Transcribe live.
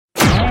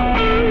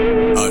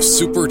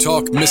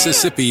SuperTalk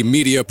Mississippi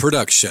media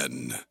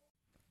production.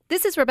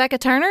 This is Rebecca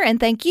Turner, and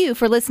thank you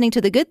for listening to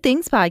the Good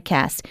Things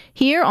Podcast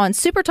here on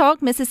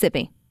SuperTalk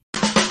Mississippi.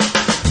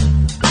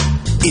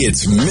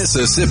 It's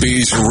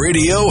Mississippi's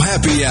Radio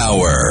Happy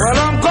Hour. Well,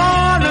 I'm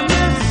going to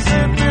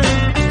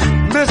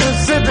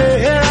Mississippi,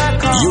 here I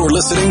come. You're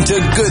listening to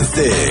Good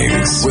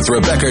Things with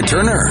Rebecca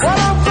Turner. Well,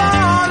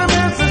 I'm going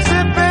to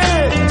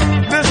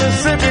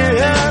Mississippi,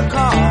 here I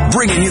come.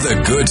 Bringing you the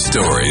good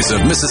stories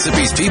of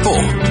Mississippi's people,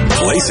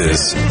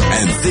 places,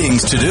 and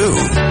things to do.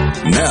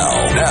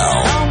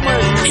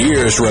 Now,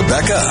 here's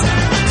Rebecca.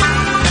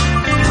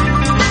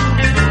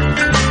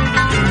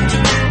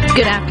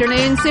 Good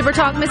afternoon,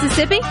 SuperTalk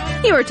Mississippi.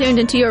 You are tuned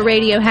into your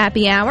Radio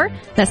Happy Hour.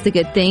 That's the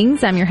Good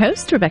Things. I'm your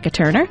host, Rebecca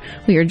Turner.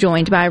 We are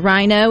joined by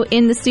Rhino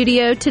in the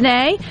studio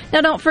today.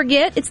 Now, don't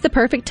forget, it's the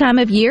perfect time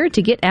of year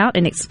to get out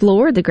and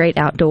explore the great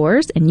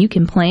outdoors, and you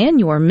can plan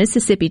your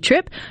Mississippi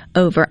trip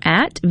over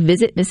at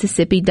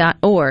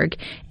visitmississippi.org.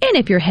 And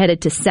if you're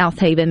headed to South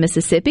Haven,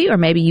 Mississippi, or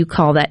maybe you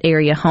call that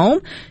area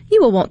home,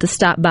 you will want to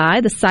stop by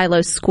the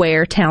Silo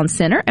Square Town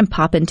Center and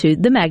pop into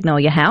the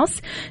Magnolia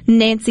House.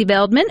 Nancy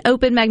Veldman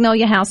opened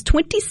Magnolia House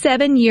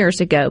 27 years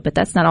ago, but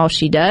that's not all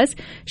she does.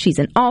 She's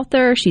an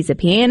author, she's a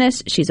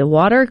pianist, she's a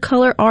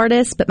watercolor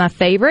artist, but my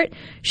favorite,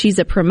 she's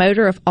a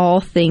promoter of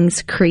all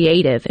things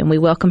creative, and we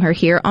welcome her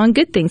here on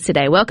Good Things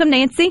today. Welcome,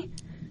 Nancy.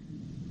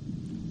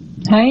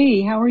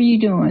 Hey, how are you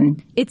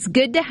doing? It's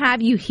good to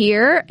have you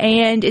here,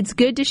 and it's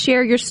good to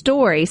share your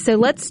story. So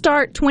let's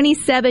start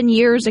 27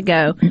 years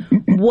ago.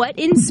 What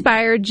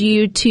inspired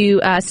you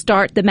to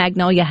start the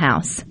Magnolia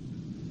House?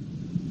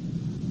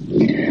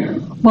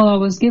 Well, I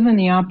was given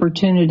the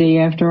opportunity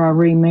after I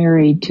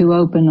remarried to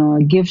open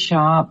a gift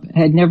shop.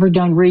 Had never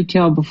done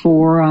retail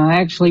before. I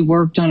actually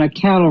worked on a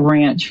cattle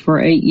ranch for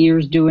 8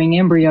 years doing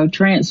embryo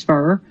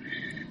transfer.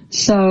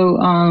 So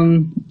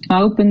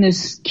I opened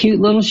this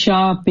cute little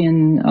shop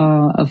in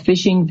a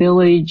fishing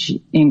village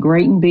in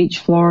Grayton Beach,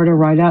 Florida,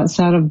 right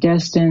outside of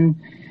Destin.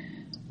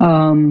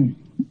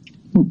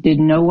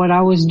 Didn't know what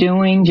I was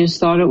doing,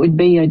 just thought it would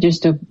be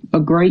just a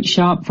great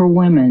shop for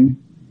women.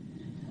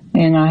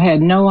 And I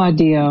had no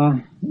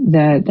idea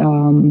that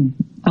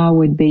I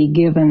would be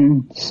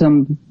given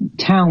some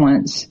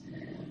talents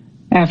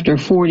after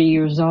 40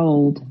 years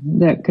old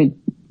that could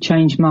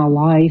change my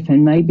life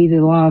and maybe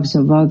the lives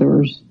of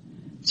others.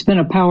 It's been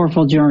a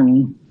powerful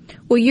journey.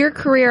 Well, your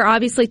career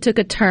obviously took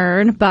a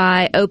turn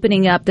by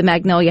opening up the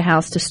Magnolia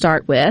House to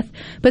start with,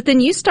 but then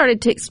you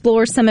started to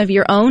explore some of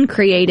your own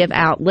creative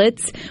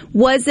outlets.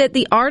 Was it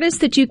the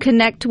artists that you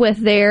connect with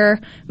there,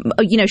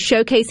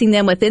 showcasing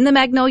them within the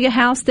Magnolia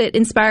House that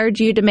inspired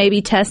you to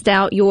maybe test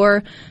out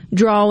your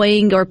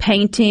drawing or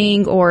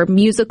painting or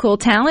musical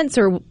talents,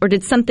 or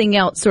did something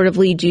else sort of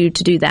lead you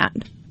to do that?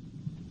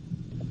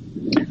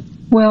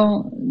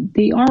 Well,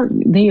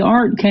 the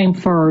art came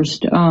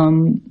first.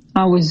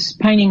 I was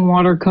painting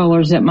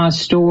watercolors at my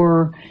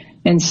store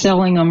and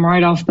selling them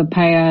right off the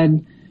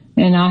pad,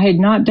 and I had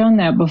not done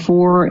that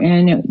before,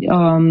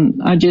 and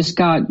I just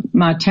got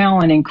my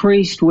talent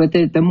increased with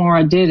it. The more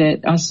I did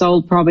it, I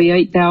sold probably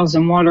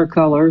 8,000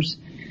 watercolors.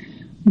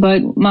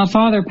 But my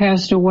father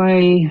passed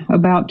away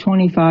about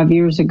 25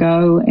 years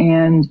ago,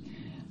 and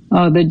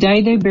the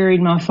day they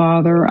buried my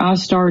father, I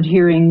started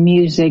hearing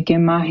music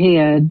in my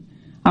head.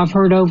 I've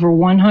heard over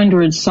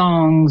 100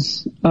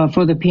 songs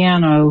for the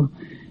piano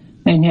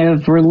and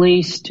have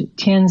released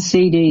 10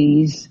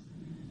 CDs.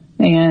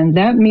 And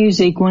that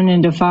music went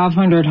into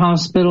 500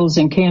 hospitals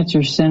and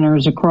cancer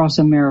centers across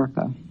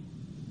America.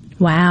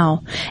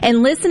 Wow.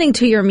 And listening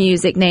to your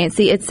music,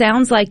 Nancy, it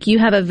sounds like you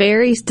have a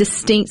very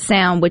distinct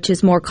sound, which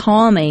is more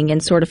calming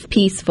and sort of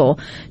peaceful.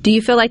 Do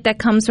you feel like that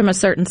comes from a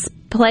certain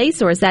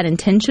place, or is that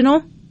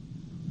intentional?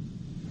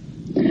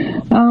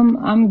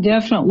 I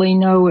definitely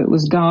know it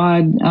was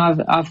God.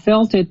 I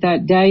felt it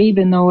that day,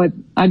 even though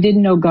I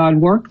didn't know God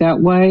worked that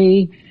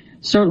way.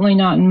 Certainly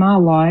not in my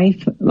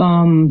life.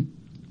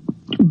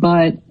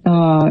 But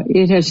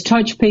it has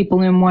touched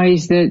people in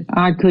ways that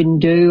I couldn't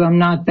do. I'm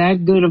not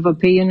that good of a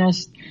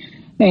pianist.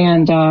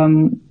 And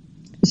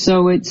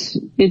so it's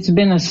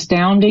been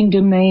astounding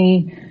to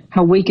me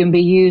how we can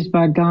be used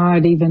by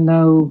God, even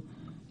though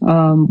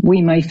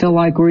we may feel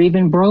like we're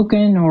even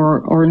broken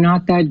or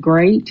not that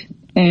great.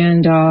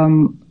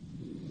 And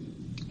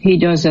He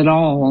does it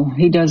all.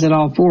 He does it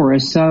all for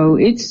us. So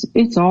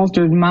it's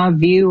altered my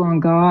view on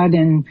God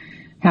and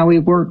how He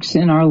works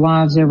in our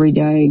lives every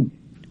day.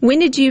 When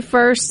did you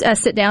first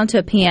sit down to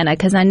a piano?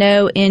 Because I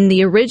know in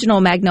the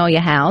original Magnolia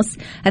House,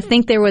 I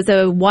think there was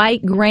a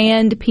white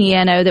grand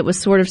piano that was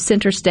sort of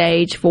center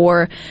stage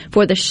for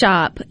the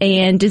shop.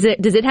 And does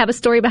it have a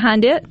story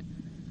behind it?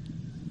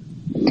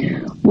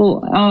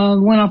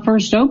 Well, when I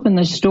first opened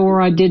the store,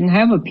 I didn't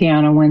have a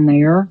piano in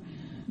there.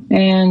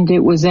 And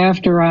it was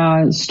after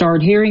I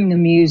started hearing the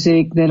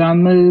music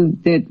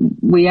that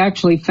we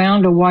actually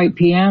found a white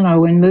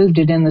piano and moved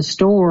it in the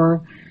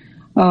store.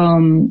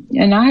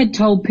 And I had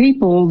told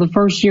people the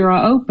first year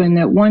I opened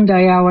that one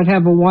day I would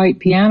have a white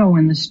piano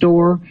in the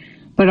store,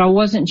 but I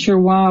wasn't sure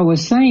why I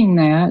was saying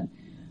that.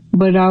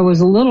 but I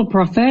was a little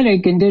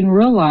prophetic and didn't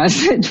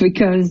realize it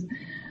because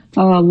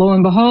lo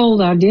and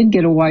behold, I did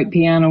get a white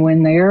piano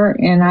in there,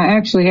 and I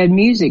actually had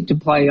music to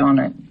play on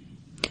it.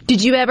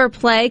 Did you ever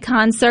play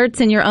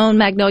concerts in your own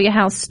Magnolia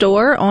House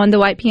store on the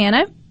white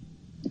piano?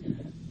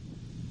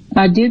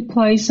 I did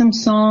play some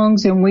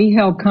songs, and we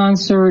held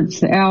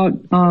concerts out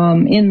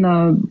in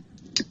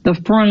the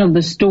front of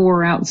the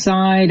store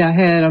outside. I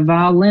had a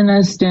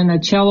violinist and a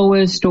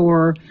celloist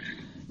or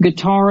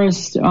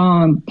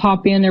guitarist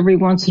pop in every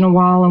once in a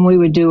while, and we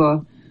would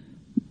do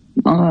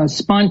a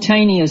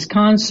spontaneous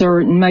concert,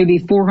 and maybe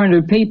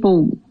 400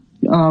 people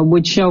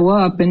would show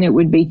up, and it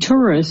would be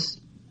tourists.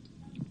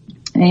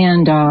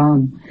 And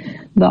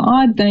the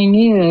odd thing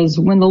is,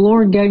 when the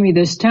Lord gave me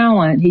this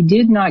talent, He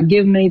did not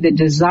give me the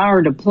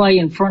desire to play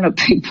in front of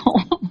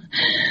people.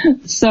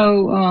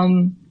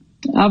 So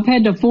I've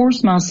had to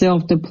force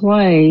myself to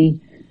play,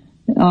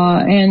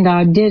 and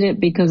I did it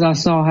because I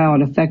saw how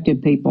it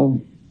affected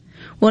people.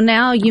 Well,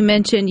 now you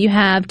mentioned you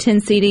have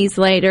 10 CDs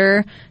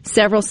later,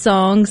 several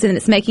songs, and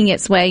it's making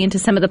its way into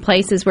some of the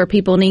places where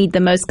people need the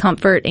most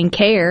comfort and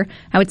care.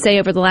 I would say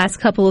over the last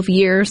couple of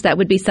years, that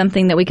would be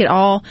something that we could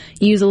all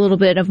use a little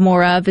bit of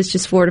more of. It's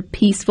just for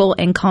peaceful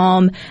and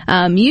calm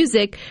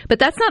music. But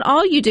that's not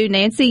all you do,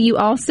 Nancy. You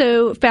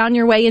also found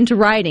your way into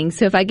writing.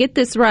 So if I get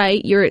this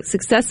right, you're a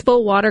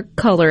successful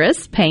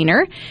watercolorist,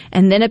 painter,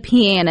 and then a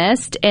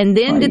pianist. And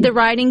then did the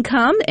writing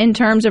come in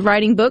terms of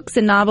writing books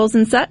and novels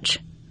and such?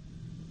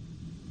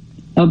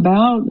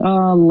 About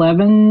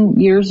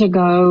 11 years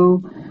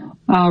ago,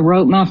 I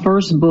wrote my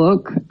first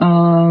book.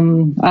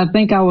 I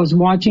think I was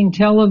watching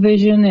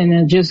television and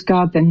it just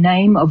got the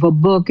name of a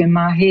book in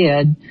my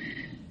head,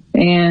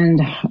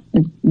 and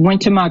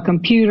went to my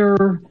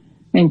computer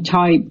and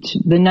typed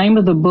the name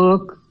of the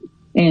book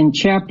and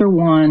chapter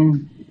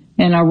 1,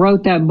 and I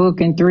wrote that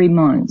book in 3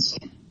 months.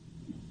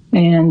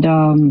 And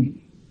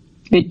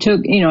it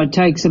took, it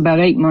takes about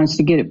 8 months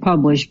to get it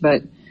published,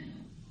 but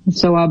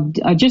so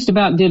I just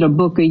about did a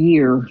book a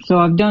year. So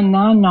I've done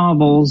 9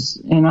 novels,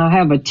 and I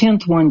have a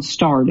 10th one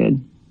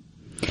started.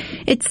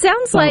 It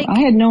sounds like I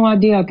had no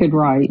idea I could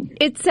write.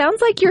 It sounds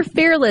like you're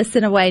fearless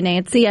in a way,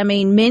 Nancy. I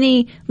mean,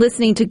 many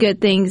listening to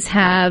Good Things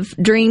have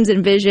dreams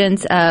and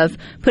visions of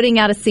putting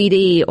out a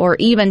CD or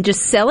even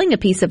just selling a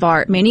piece of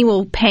art. Many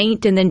will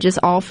paint and then just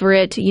offer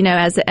it,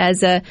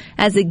 as a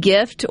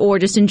gift, or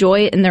just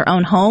enjoy it in their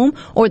own home,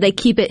 or they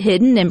keep it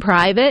hidden and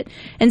private.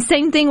 And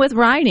same thing with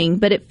writing.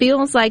 But it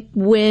feels like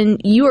when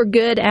you are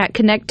good at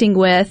connecting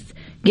with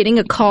getting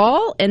a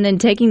call and then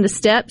taking the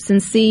steps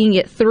and seeing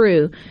it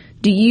through.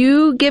 Do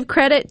you give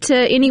credit to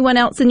anyone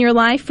else in your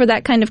life for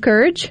that kind of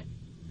courage?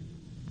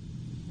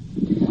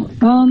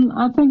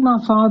 I think my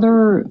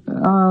father,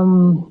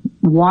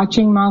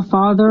 watching my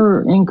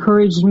father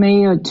encouraged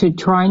me to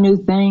try new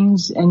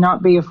things and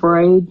not be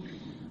afraid.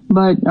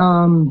 But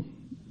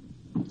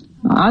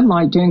I'd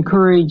like to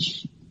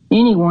encourage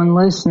anyone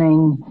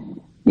listening,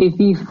 if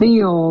you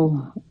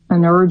feel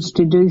an urge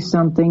to do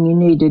something, you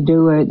need to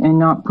do it and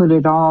not put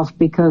it off,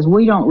 because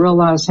we don't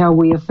realize how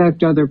we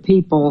affect other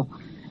people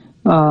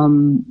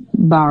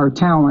by our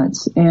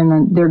talents,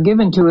 and they're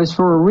given to us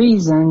for a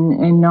reason,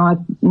 and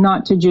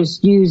not to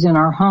just use in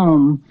our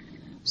home.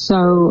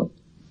 So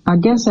I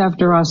guess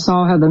after I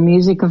saw how the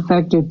music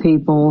affected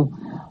people,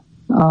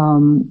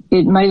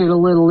 it made it a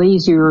little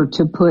easier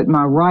to put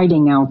my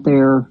writing out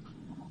there,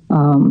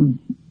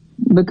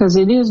 because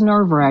it is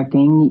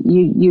nerve-wracking.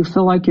 You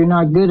feel like you're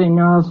not good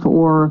enough,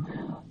 or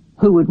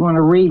who would want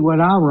to read what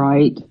I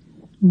write,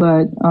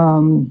 but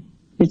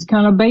it's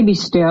kind of baby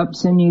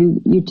steps, and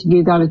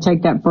you got to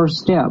take that first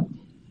step.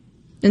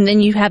 And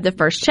then you have the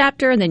first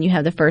chapter, and then you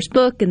have the first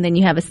book, and then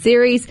you have a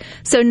series.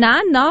 So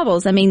 9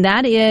 novels, I mean,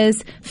 that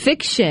is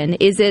fiction.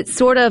 Is it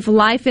sort of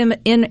life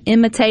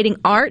imitating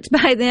art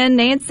by then,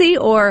 Nancy,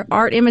 or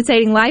art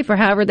imitating life, or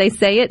however they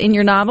say it in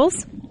your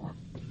novels?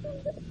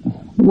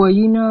 Well,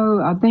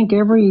 I think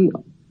every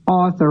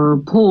author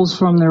pulls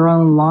from their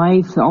own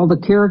life, all the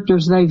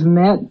characters they've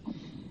met,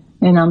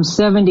 and I'm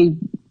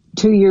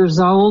 72 years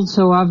old,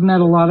 so I've met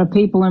a lot of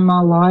people in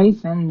my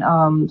life,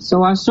 and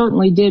so I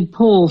certainly did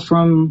pull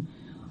from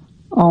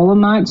all of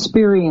my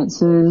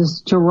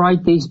experiences to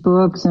write these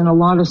books, and a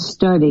lot of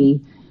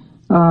study.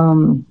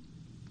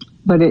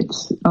 But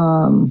it's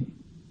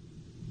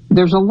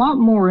there's a lot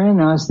more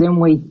in us than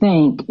we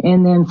think,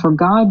 and then for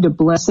God to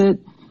bless it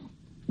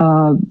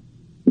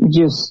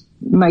just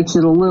makes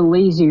it a little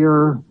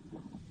easier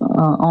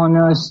on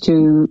us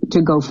to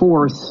go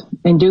forth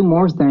and do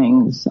more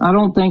things. I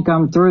don't think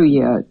I'm through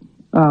yet.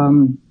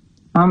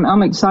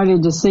 I'm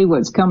excited to see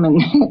what's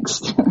coming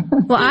next.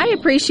 Well, I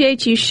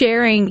appreciate you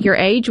sharing your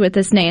age with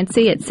us,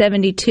 Nancy. At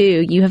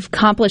 72, you have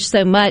accomplished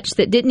so much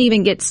that didn't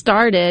even get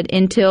started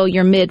until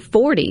your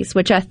mid-40s,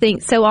 which I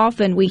think so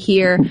often we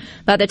hear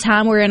by the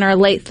time we're in our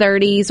late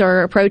 30s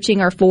or approaching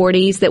our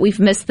 40s that we've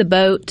missed the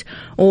boat,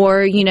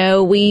 or,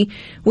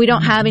 we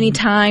don't have any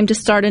time to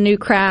start a new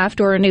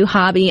craft or a new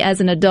hobby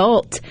as an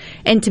adult.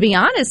 And to be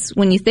honest,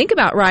 when you think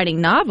about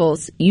writing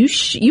novels,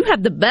 you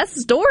have the best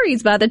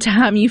stories by the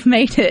time you've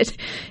made it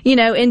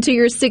into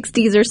your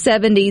 60s or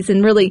 70s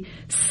and really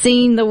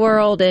seen the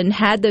world and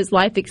had those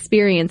life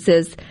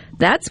experiences,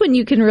 that's when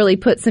you can really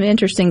put some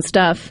interesting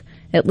stuff,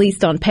 at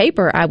least on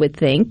paper, I would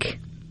think.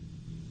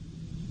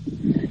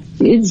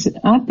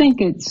 I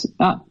think it's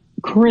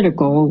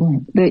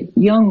critical that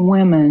young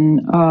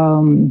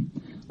women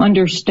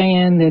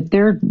understand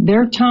that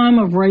their time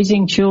of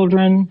raising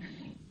children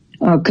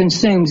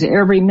consumes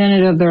every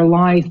minute of their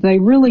life. They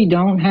really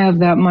don't have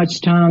that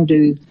much time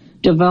to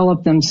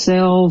develop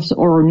themselves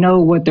or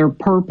know what their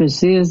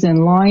purpose is in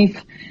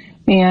life.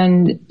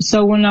 And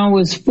so when I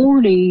was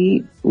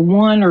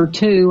 41 or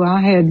 2,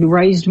 I had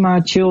raised my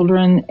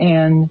children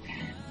and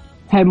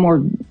had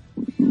more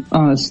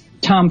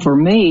time for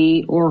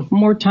me, or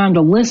more time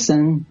to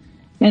listen,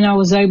 and I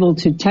was able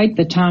to take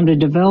the time to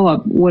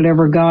develop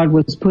whatever God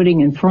was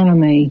putting in front of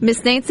me.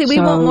 Miss Nancy, we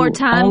want more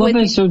time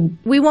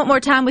we want more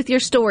time with your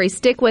story.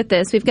 Stick with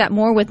us. We've got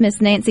more with Miss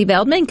Nancy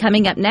Veldman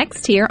coming up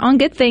next here on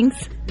Good Things.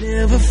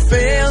 Never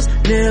fails,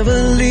 never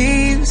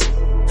leaves.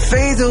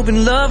 Faith,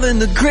 open love,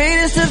 and the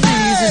greatest of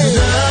these is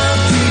love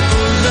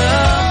people,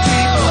 love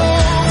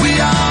people. We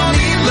all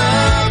need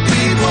love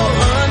people.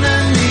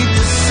 Underneath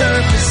the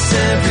surface,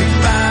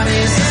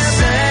 everybody's the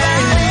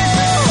same.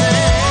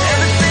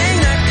 Everything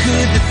that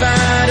could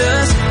divide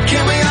us,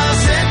 can we all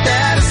set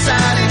that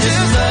aside and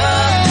just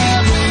love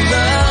people,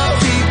 love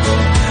people?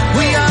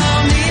 We all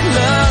need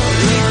love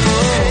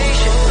people.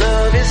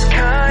 Love is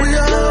kind,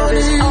 love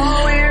is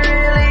all we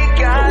really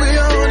got. We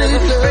all need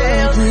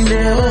love,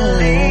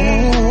 never leave.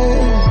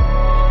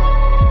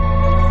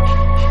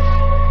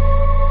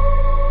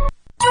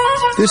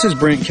 This is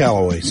Brent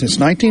Calloway. Since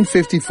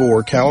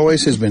 1954,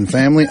 Calloway's has been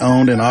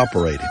family-owned and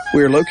operated.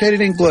 We are located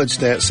in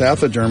Gluckstadt,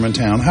 south of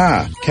Germantown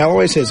High.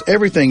 Calloway's has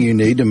everything you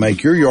need to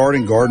make your yard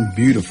and garden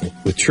beautiful,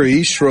 with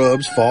trees,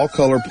 shrubs, fall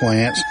color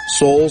plants,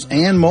 soils,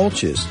 and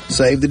mulches.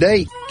 Save the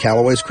date.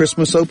 Calloway's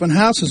Christmas open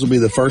houses will be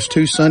the first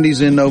 2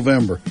 Sundays in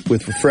November,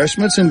 with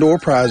refreshments and door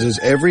prizes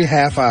every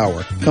half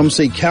hour. Come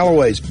see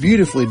Calloway's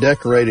beautifully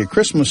decorated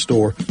Christmas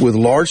store with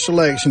large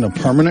selection of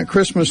permanent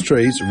Christmas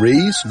trees,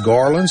 wreaths,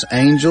 garlands,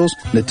 angels,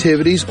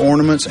 nativities,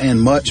 ornaments,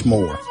 and much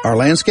more. Our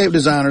landscape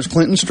designers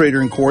Clinton Streeter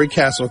and Corey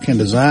Castle can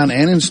design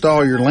and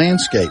install your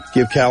landscape.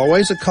 Give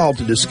Calloway's a call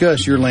to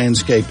discuss your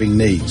landscaping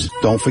needs.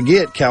 Don't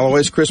forget,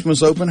 Calloway's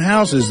Christmas open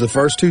house is the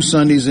first 2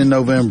 Sundays in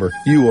November.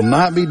 You will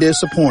not be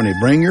disappointed.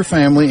 Bring your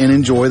family and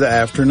enjoy the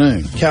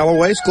afternoon.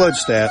 Calloway's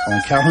Gluckstadt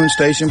on Calhoun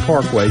Station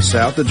Parkway,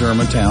 south of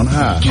Germantown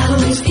High.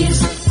 Calloway's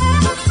is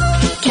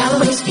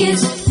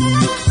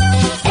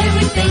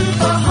everything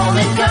for home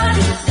and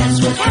garden.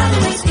 That's what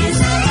Calloway's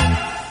is.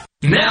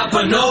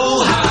 Napa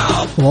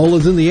know-how. Fall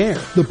is in the air.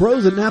 The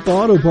pros at Napa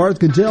Auto Parts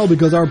can tell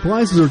because our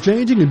prices are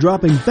changing and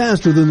dropping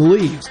faster than the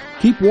leaves.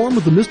 Keep warm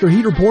with the Mr.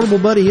 Heater Portable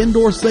Buddy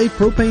Indoor Safe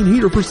Propane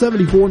Heater for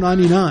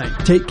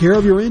 $74.99. Take care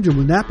of your engine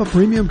with Napa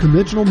Premium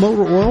Conventional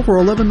Motor Oil for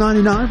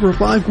 $11.99 for a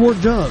 5-quart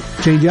jug.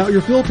 Change out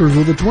your filters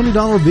with a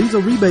 $20 Visa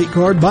rebate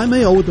card by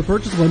mail with the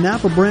purchase of a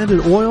Napa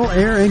branded oil,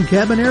 air, and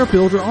cabin air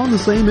filter on the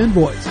same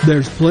invoice.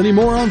 There's plenty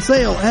more on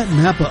sale at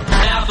Napa.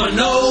 Napa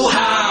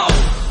know-how.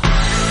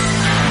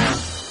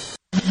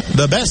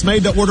 The best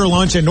made-to-order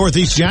lunch in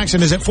Northeast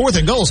Jackson is at 4th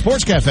and Gold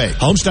Sports Cafe.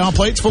 Homestyle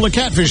plates full of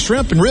catfish,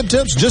 shrimp, and rib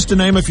tips, just to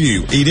name a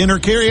few. Eat in or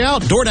carry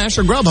out, DoorDash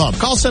or Grubhub.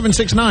 Call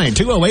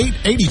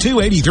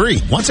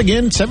 769-208-8283. Once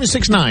again,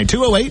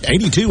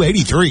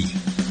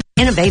 769-208-8283.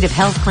 Innovative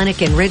Health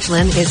Clinic in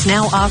Ridgeland is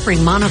now offering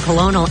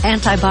monoclonal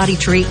antibody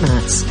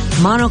treatments.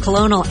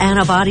 Monoclonal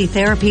antibody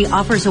therapy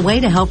offers a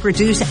way to help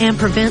reduce and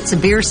prevent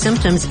severe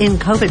symptoms in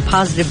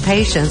COVID-positive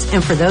patients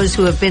and for those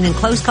who have been in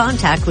close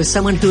contact with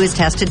someone who is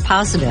tested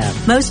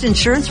positive. Most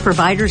insurance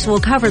providers will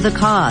cover the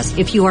cost.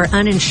 If you are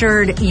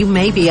uninsured, you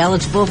may be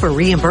eligible for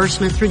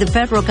reimbursement through the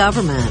federal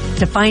government.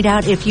 To find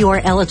out if you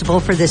are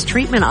eligible for this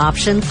treatment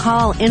option,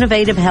 call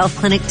Innovative Health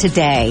Clinic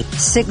today,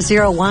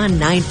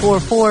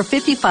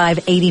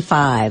 601-944-5585.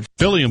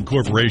 Philium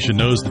Corporation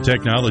knows the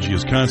technology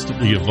is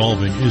constantly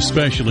evolving,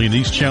 especially in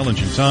these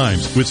challenging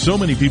times. With so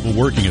many people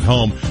working at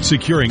home,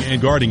 securing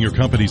and guarding your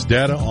company's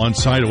data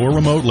on-site or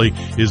remotely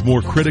is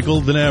more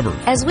critical than ever.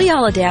 As we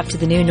all adapt to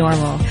the new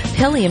normal,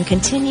 Philium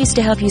continues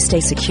to help you stay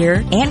secure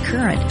and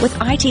current with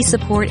IT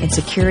support in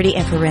security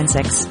and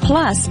forensics,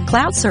 plus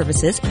cloud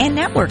services and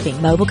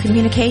networking, mobile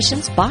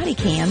communications, body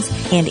cams,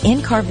 and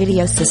in-car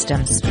video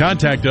systems.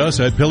 Contact us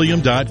at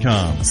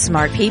Philium.com.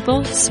 Smart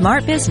people,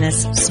 smart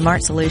business,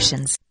 smart solutions.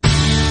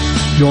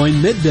 Join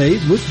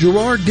Middays with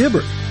Gerard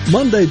Gibbert,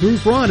 Monday through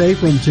Friday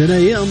from 10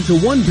 a.m. to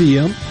 1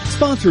 p.m.,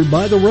 sponsored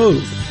by The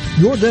Road,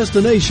 your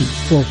destination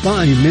for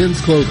fine men's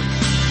clothing.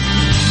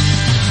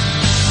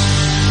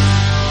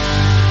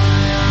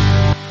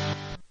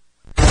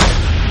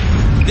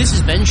 This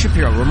is Ben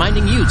Shapiro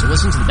reminding you to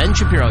listen to The Ben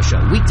Shapiro Show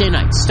weekday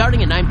nights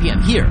starting at 9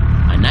 p.m. here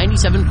on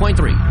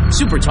 97.3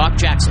 Super Talk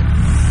Jackson.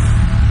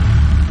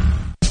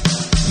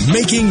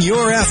 Making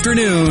your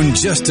afternoon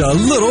just a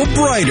little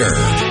brighter.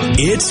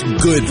 It's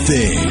Good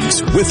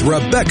Things with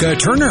Rebecca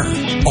Turner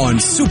on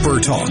Super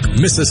Talk,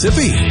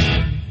 Mississippi.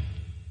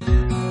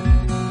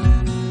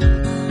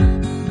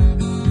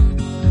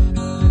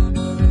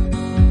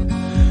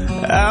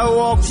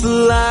 cross the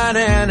line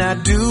and I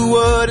do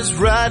what is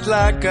right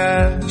like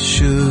I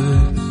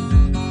should.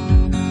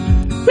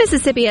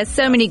 Mississippi has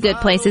so many good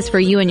places for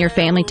you and your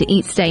family to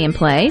eat, stay, and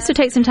play. So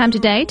take some time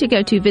today to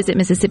go to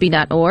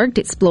visitmississippi.org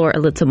to explore a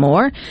little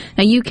more.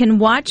 Now, you can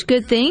watch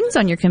Good Things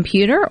on your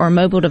computer or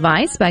mobile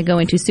device by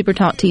going to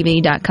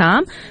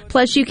supertalktv.com.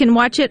 Plus, you can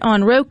watch it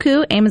on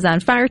Roku, Amazon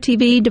Fire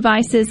TV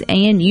devices,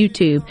 and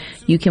YouTube.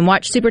 You can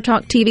watch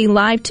Supertalk TV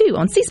live, too,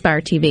 on C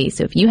Spire TV.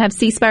 So if you have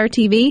C Spire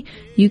TV,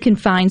 you can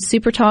find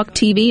Supertalk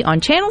TV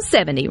on Channel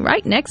 70,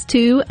 right next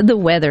to the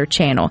Weather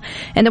Channel.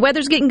 And the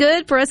weather's getting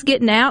good for us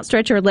getting out,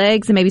 stretch our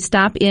legs, and maybe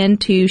stop in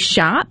to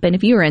shop. And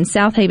if you are in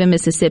South Haven,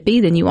 Mississippi,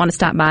 then you want to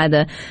stop by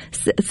the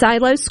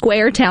Silo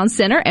Square Town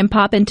Center and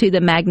pop into the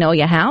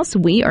Magnolia House.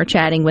 We are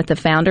chatting with the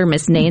founder,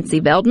 Miss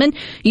Nancy Veldman.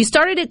 You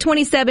started it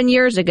 27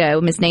 years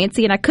ago, Miss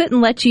Nancy, and I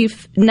couldn't let you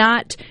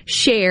not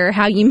share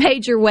how you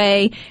made your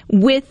way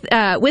with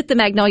the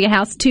Magnolia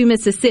House to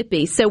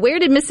Mississippi. So where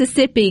did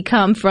Mississippi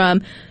come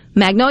from?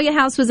 Magnolia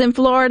House was in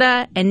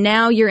Florida, and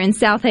now you're in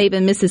South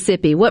Haven,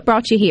 Mississippi. What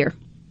brought you here?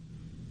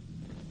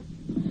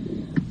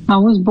 I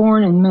was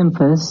born in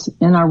Memphis,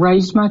 and I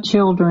raised my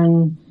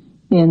children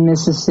in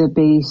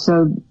Mississippi.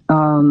 So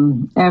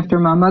after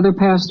my mother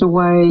passed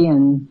away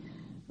and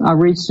I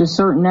reached a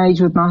certain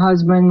age with my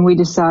husband, we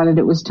decided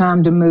it was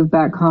time to move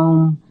back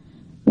home.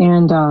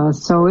 And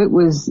so it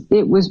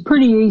was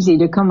pretty easy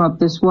to come up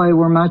this way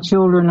where my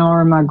children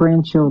are and my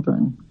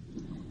grandchildren.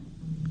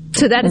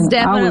 So that is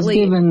definitely... I was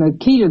given the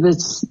key to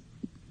this...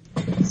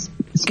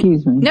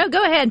 Excuse me. No,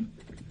 go ahead.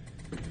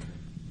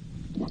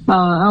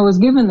 I was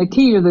given the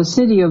key to the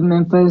city of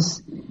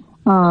Memphis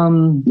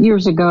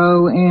years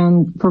ago,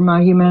 and for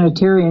my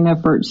humanitarian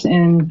efforts,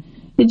 and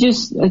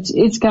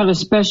it's got a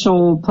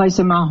special place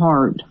in my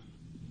heart.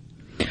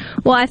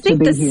 Well, I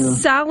think the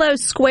Silo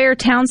Square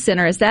Town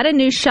Center, is that a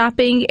new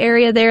shopping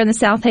area there in the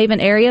South Haven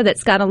area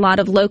that's got a lot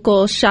of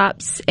local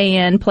shops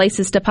and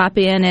places to pop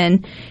in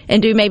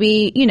and do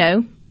maybe,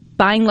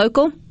 buying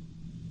local?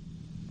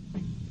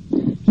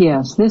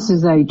 Yes, this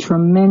is a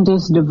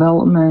tremendous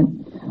development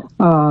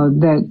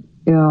that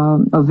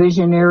a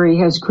visionary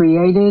has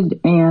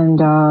created, and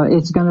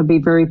it's going to be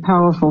very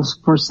powerful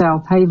for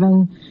South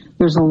Haven.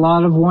 There's a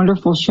lot of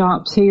wonderful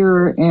shops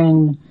here,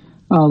 and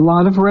a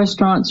lot of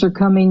restaurants are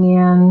coming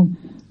in.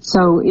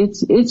 So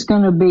it's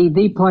going to be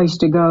the place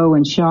to go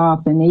and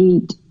shop and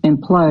eat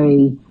and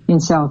play in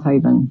South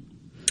Haven.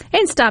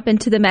 And stop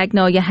into the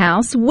Magnolia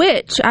House,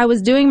 which I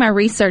was doing my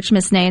research,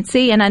 Miss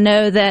Nancy, and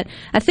I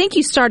think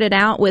you started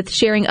out with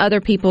sharing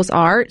other people's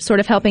art, sort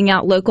of helping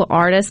out local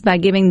artists by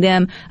giving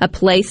them a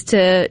place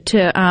to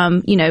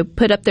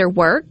put up their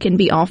work and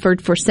be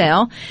offered for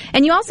sale.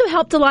 And you also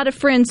helped a lot of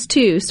friends,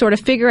 too, sort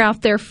of figure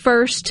out their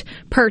first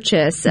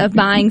purchase of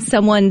buying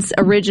someone's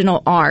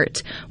original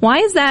art. Why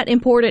is that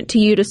important to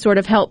you to sort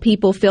of help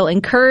people feel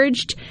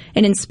encouraged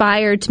and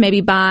inspired to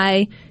maybe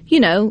buy,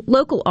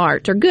 local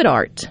art or good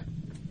art?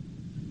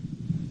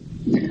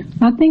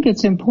 I think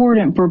it's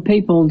important for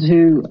people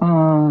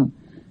to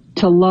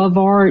love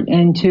art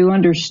and to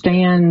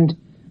understand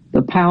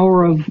the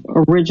power of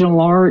original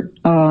art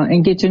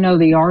and get to know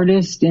the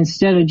artist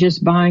instead of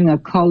just buying a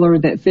color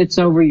that fits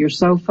over your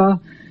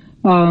sofa.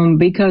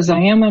 Because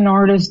I am an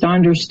artist, I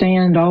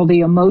understand all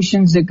the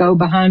emotions that go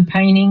behind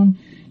painting,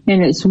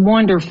 and it's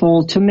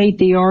wonderful to meet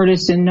the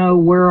artist and know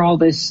where all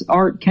this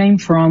art came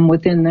from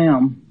within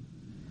them.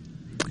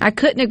 I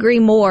couldn't agree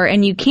more,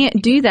 and you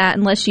can't do that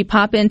unless you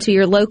pop into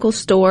your local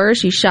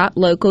stores, you shop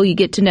local, you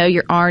get to know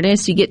your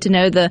artists, you get to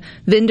know the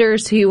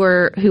vendors who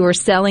are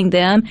selling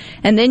them,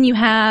 and then you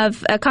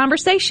have a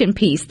conversation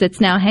piece that's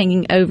now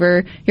hanging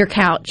over your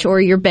couch or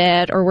your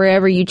bed or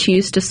wherever you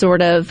choose to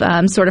sort of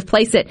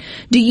place it.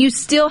 Do you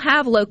still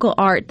have local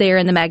art there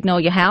in the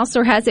Magnolia House,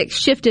 or has it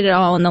shifted at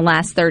all in the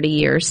last 30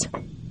 years?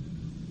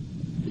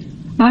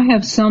 I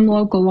have some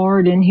local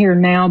art in here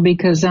now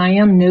because I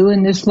am new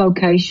in this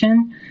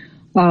location.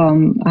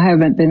 I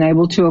haven't been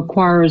able to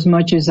acquire as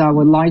much as I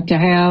would like to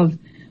have,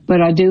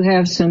 but I do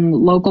have some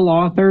local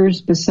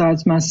authors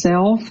besides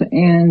myself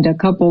and a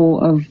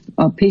couple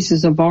of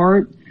pieces of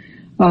art,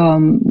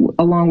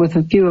 along with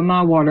a few of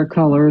my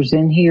watercolors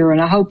in here,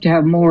 and I hope to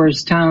have more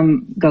as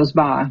time goes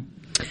by.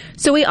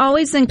 So we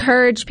always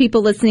encourage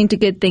people listening to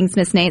Good Things,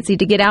 Miss Nancy,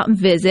 to get out and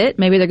visit.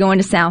 Maybe they're going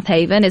to South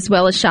Haven as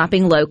well as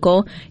shopping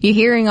local. You're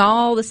hearing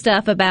all the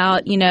stuff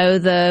about,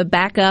 the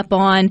backup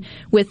on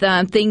with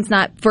things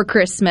not for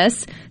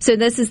Christmas. So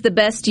this is the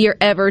best year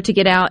ever to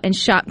get out and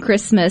shop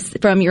Christmas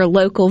from your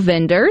local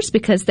vendors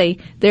because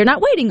they're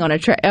not waiting on a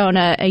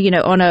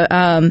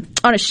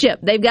ship.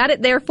 They've got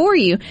it there for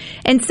you.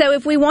 And so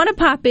if we want to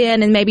pop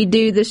in and maybe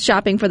do this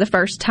shopping for the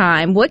first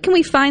time, what can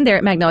we find there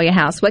at Magnolia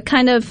House? What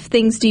kind of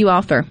things do you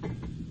offer?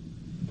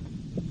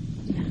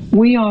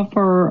 We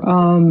offer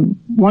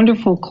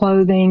wonderful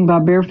clothing by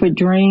Barefoot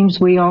Dreams.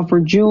 We offer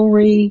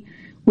jewelry.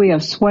 We have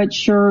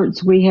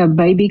sweatshirts. We have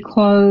baby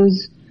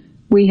clothes.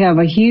 We have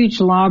a huge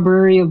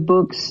library of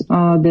books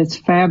that's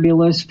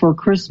fabulous for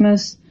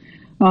Christmas.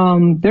 We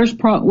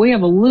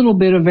have a little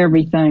bit of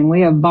everything.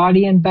 We have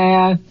body and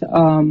bath,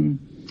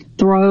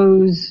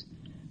 throws,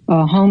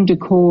 home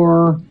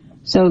decor.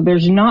 So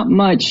there's not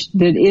much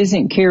that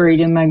isn't carried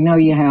in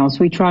Magnolia House.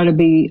 We try to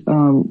be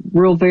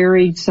real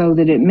varied so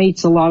that it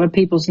meets a lot of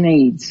people's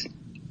needs.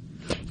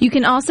 You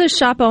can also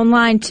shop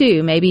online,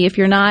 too. Maybe if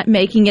you're not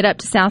making it up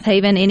to South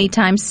Haven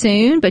anytime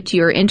soon, but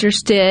you're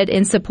interested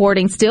in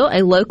supporting still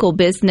a local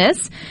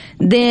business,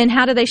 then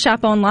how do they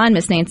shop online,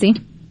 Miss Nancy?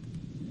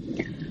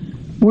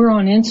 We're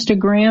on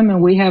Instagram,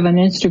 and we have an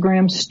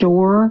Instagram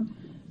store.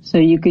 So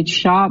you could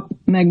shop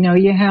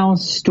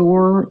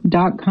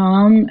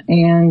MagnoliaHouseStore.com,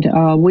 and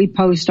we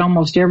post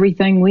almost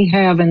everything we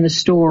have in the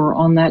store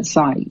on that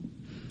site.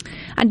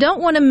 I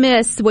don't want to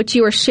miss what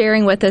you were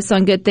sharing with us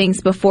on Good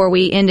Things before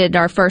we ended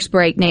our first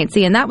break,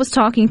 Nancy, and that was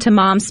talking to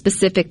moms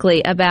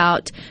specifically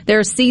about there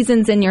are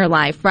seasons in your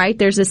life, right?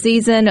 There's a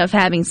season of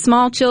having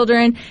small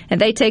children, and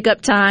they take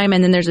up time,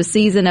 and then there's a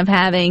season of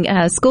having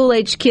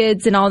school-age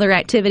kids and all their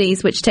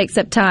activities, which takes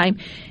up time.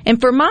 And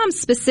for moms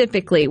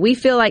specifically, we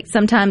feel like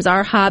sometimes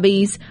our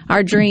hobbies,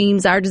 our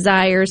dreams, our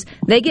desires,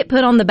 they get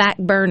put on the back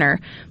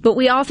burner. But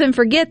we often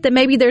forget that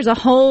maybe there's a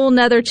whole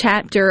nother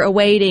chapter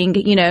awaiting,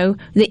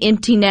 the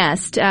empty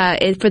nest.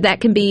 For that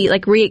can be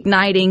like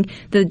reigniting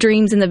the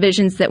dreams and the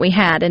visions that we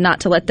had and not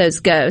to let those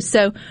go.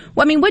 So,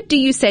 what do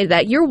you say to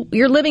that?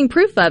 You're living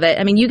proof of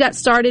it. You got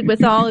started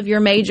with all of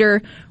your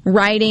major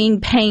writing,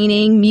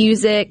 painting,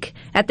 music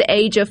at the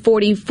age of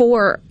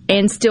 44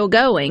 and still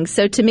going.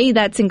 So to me,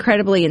 that's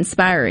incredibly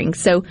inspiring.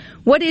 So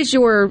what is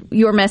your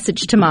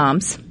message to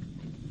moms?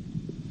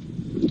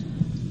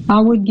 I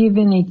would give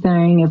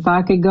anything if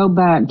I could go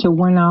back to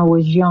when I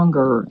was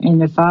younger,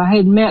 and if I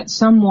had met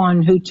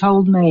someone who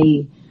told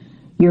me,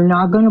 you're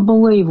not going to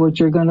believe what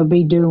you're going to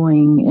be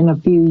doing in a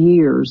few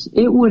years,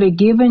 it would have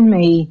given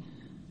me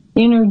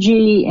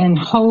energy and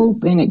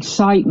hope and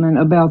excitement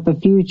about the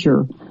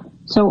future.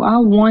 So I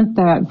want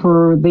that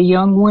for the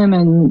young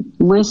women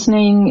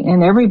listening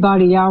and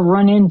everybody I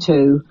run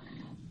into.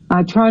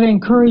 I try to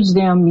encourage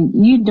them,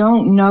 you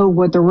don't know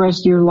what the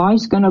rest of your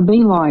life's going to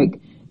be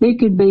like. It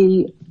could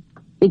be,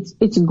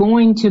 it's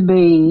going to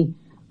be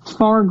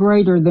far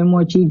greater than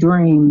what you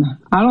dream.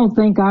 I don't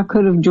think I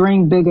could have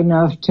dreamed big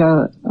enough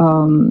to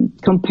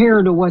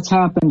compare to what's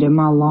happened in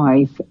my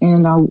life.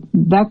 And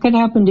that could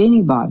happen to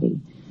anybody.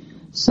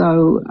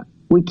 So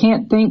we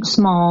can't think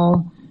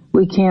small.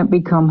 We can't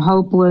become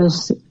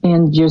hopeless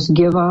and just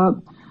give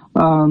up.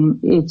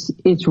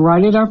 It's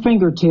right at our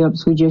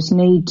fingertips. We just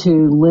need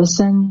to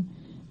listen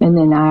and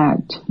then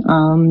act.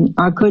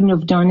 I couldn't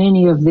have done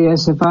any of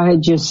this if I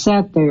had just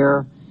sat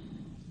there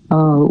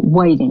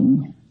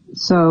waiting.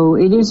 So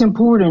it is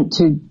important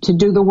to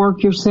do the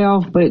work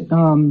yourself, but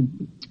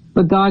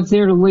God's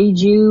there to lead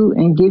you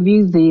and give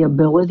you the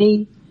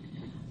ability.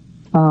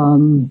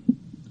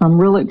 I'm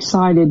really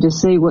excited to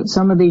see what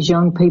some of these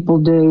young people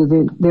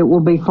do that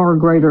will be far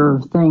greater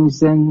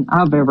things than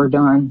I've ever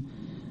done.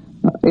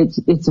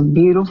 It's a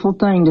beautiful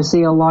thing to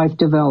see a life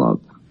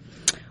develop.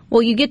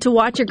 Well, you get to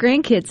watch your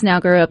grandkids now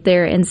grow up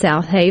there in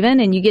South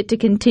Haven, and you get to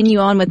continue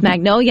on with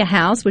Magnolia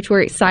House, which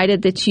we're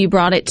excited that you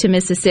brought it to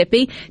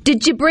Mississippi.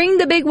 Did you bring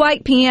the big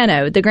white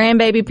piano, the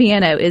grandbaby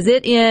piano? Is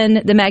it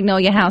in the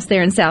Magnolia House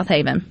there in South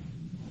Haven?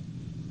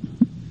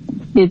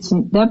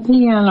 That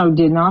piano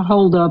did not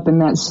hold up in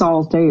that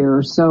salt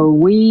air, so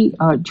we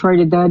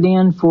traded that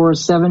in for a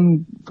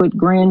 7-foot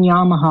grand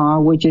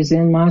Yamaha, which is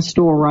in my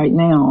store right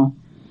now,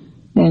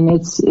 and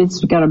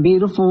it's got a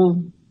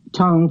beautiful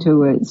tone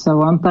to it,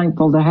 so I'm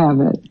thankful to have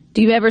it.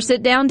 Do you ever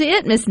sit down to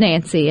it, Miss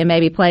Nancy, and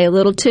maybe play a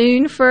little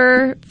tune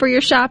for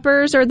your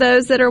shoppers or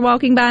those that are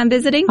walking by and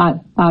visiting?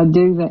 I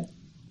do that.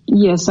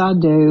 Yes, I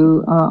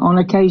do. On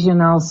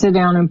occasion, I'll sit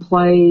down and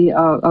play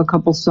a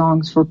couple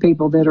songs for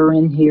people that are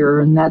in here,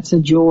 and that's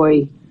a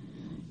joy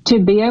to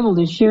be able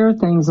to share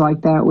things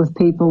like that with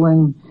people,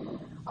 and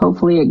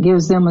hopefully it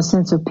gives them a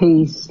sense of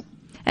peace.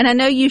 And I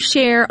know you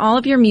share all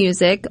of your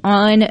music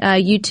on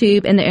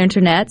YouTube and the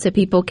Internet, so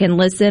people can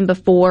listen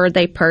before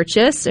they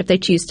purchase, if they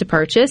choose to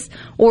purchase,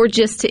 or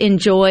just to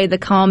enjoy the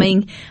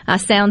calming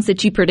sounds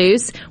that you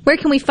produce. Where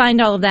can we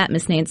find all of that,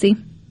 Miss Nancy?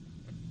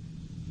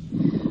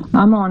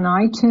 I'm on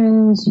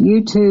iTunes,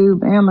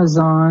 YouTube,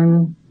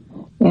 Amazon,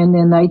 and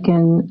then they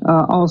can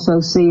also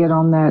see it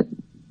on that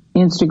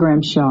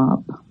Instagram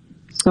shop.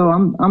 So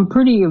I'm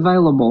pretty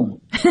available.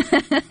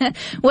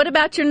 What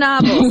about your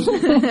novels?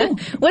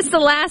 What's the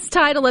last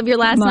title of your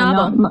last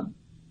novel?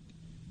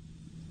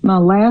 My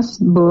last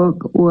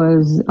book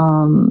was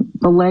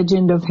The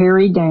Legend of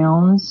Harry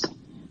Downs,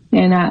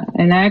 and I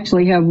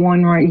actually have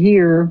one right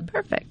here.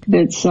 Perfect.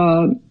 That's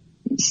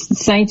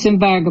Saints and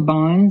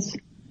Vagabonds.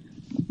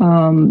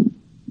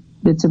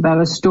 It's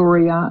about a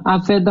story. I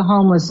fed the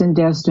homeless in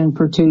Destin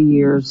for 2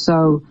 years,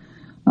 so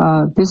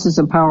this is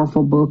a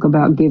powerful book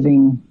about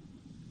giving.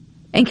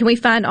 And can we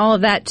find all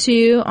of that,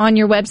 too, on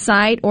your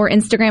website or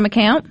Instagram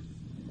account?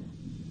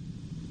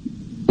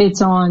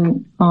 It's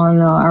on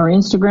our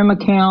Instagram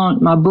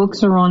account. My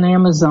books are on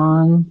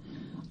Amazon,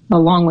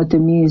 along with the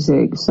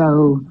music.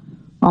 So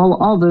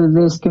all of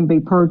this can be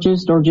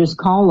purchased, or just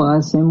call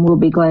us, and we'll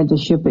be glad to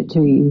ship it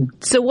to you.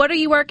 So what are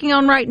you working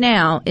on right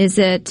now? Is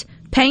it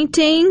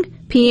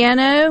painting,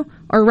 piano,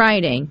 or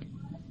writing?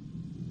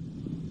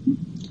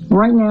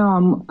 Right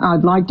now,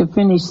 I'd like to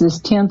finish this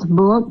 10th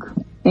book,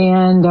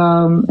 and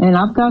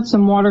I've got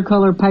some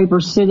watercolor paper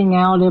sitting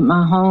out at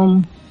my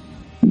home,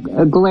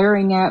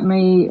 glaring at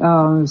me.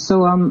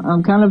 So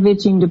I'm kind of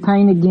itching to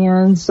paint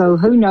again. So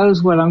who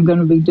knows what I'm going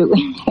to be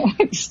doing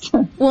next?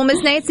 Well,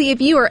 Miss Nancy,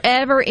 if you are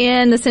ever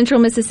in the Central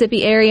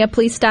Mississippi area,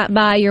 please stop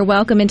by. You're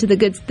welcome into the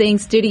Good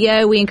Things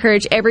studio. We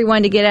encourage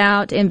everyone to get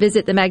out and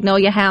visit the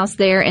Magnolia House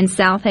there in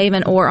South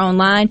Haven or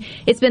online.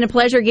 It's been a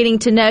pleasure getting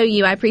to know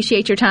you. I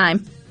appreciate your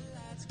time.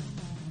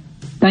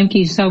 Thank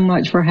you so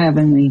much for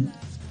having me.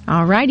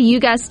 All righty, you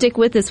guys stick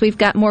with us. We've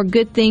got more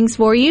good things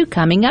for you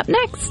coming up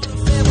next.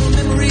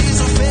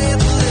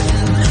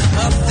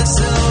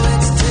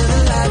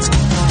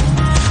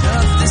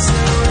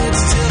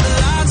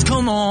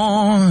 Come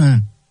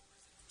on,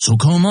 so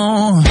come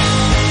on.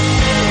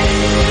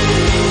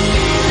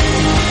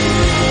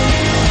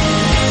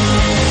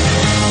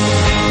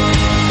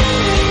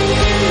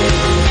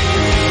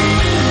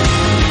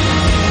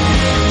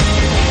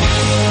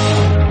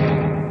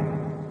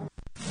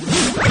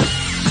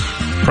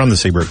 From the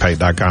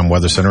SeabrookPaint.com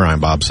Weather Center, I'm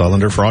Bob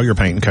Sullender. For all your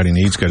paint and coating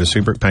needs, go to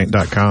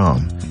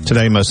SeabrookPaint.com.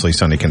 Today, mostly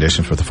sunny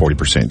conditions with a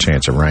 40%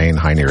 chance of rain,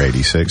 high near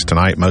 86.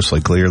 Tonight,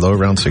 mostly clear, low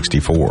around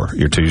 64.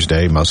 Your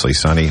Tuesday, mostly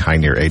sunny, high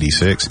near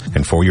 86.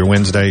 And for your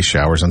Wednesday,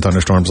 showers and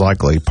thunderstorms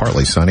likely,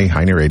 partly sunny,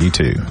 high near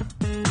 82.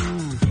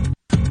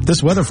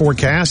 This weather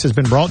forecast has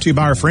been brought to you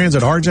by our friends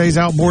at RJ's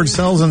Outboard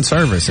Sales and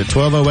Service at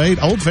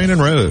 1208 Old Fannin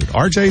Road.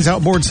 RJ's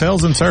Outboard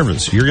Sales and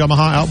Service, your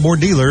Yamaha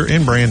outboard dealer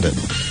in Brandon.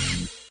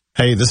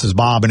 Hey, this is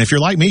Bob, and if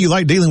you're like me, you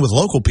like dealing with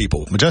local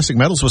people. Majestic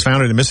Metals was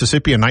founded in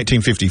Mississippi in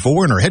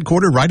 1954 and are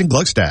headquartered right in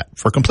Gluckstadt.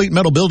 For complete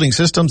metal building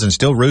systems and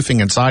steel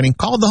roofing and siding,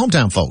 call the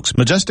hometown folks.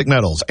 Majestic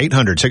Metals,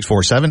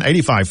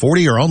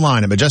 800-647-8540 or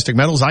online at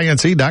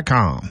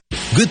majesticmetalsinc.com.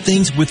 Good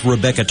Things with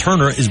Rebecca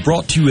Turner is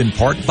brought to you in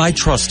part by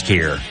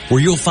TrustCare,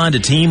 where you'll find a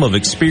team of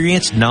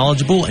experienced,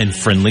 knowledgeable, and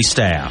friendly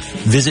staff.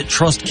 Visit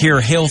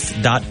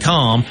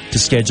TrustCareHealth.com to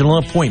schedule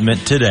an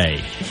appointment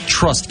today.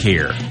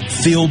 TrustCare.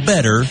 Feel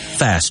better,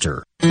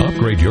 faster.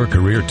 Upgrade your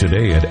career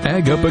today at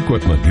Ag Up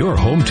Equipment, your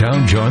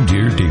hometown John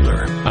Deere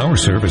dealer. Our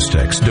service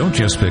techs don't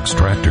just fix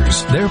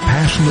tractors. They're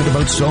passionate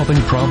about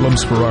solving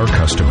problems for our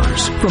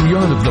customers. From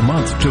Yard of the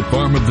Month to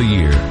Farm of the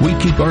Year, we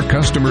keep our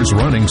customers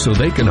running so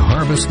they can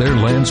harvest their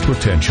land's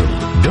potential.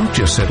 Don't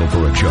just settle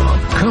for a job.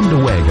 Come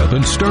to Ag Up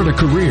and start a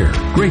career.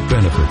 Great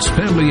benefits,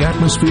 family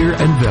atmosphere,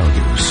 and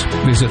values.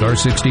 Visit our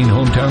 16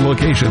 hometown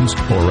locations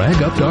or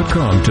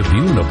agup.com to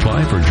view and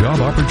apply for job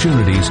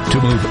opportunities to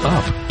move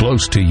up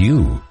close to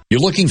you. You're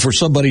looking for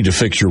somebody to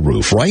fix your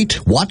roof, right?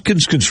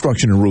 Watkins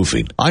Construction and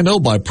Roofing. I know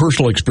by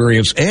personal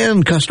experience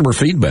and customer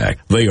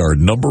feedback, they are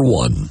number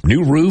one.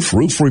 New roof,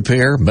 roof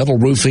repair, metal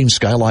roofing,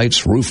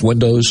 skylights, roof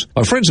windows.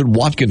 Our friends at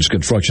Watkins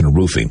Construction and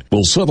Roofing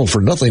will settle for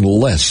nothing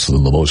less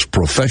than the most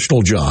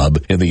professional job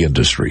in the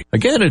industry.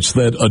 Again, it's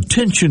that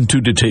attention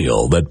to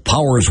detail that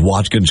powers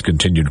Watkins'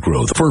 continued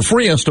growth. For a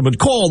free estimate,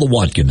 call the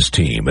Watkins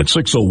team at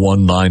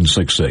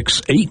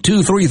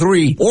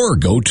 601-966-8233 or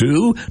go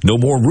to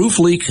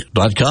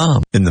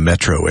nomoreroofleak.com. In the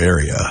metro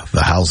area,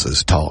 the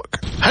houses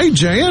talk. Hey,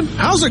 Jan,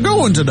 how's it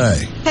going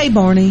today? Hey,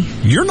 Barney.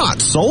 You're not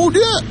sold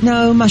yet?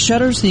 No, my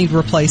shutters need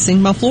replacing,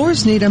 my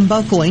floors need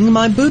unbuckling,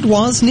 my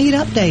boudoirs need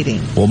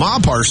updating. Well, my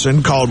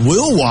person called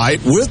Will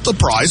White with the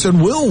price,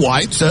 and Will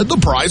White said the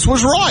price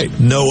was right.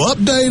 No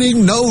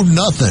updating, no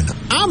nothing.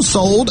 I'm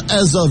sold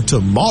as of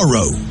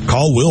tomorrow.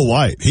 Call Will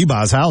White. He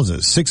buys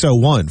houses.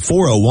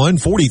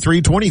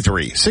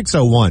 601-401-4323.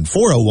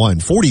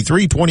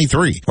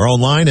 601-401-4323. Or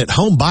online at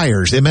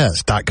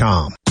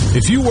homebuyersms.com.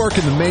 If you work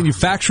in the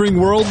manufacturing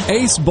world,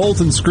 Ace Bolt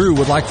 & Screw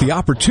would like the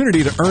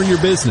opportunity to earn your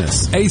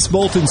business. Ace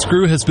Bolt &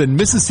 Screw has been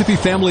Mississippi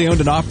family owned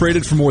and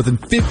operated for more than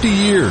 50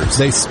 years.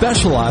 They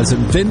specialize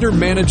in vendor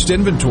managed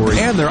inventory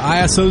and they're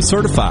ISO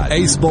certified.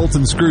 Ace Bolt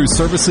 & Screw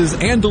services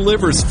and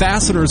delivers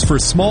fasteners for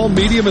small,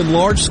 medium, and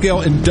large scale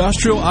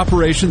industrial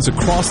operations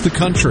across the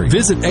country.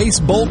 Visit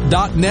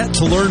acebolt.net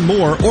to learn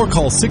more or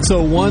call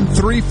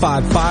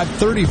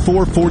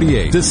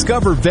 601-355-3448.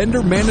 Discover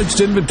vendor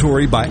managed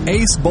inventory by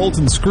Ace Bolt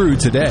 & Screw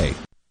today.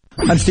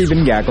 I'm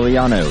Stephen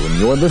Gagliano, and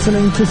you're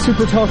listening to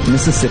Super Talk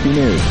Mississippi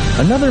News.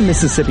 Another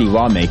Mississippi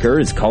lawmaker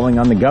is calling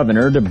on the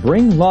governor to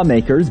bring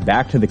lawmakers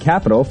back to the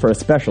Capitol for a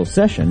special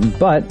session,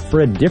 but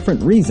for a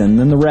different reason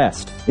than the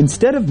rest.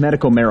 Instead of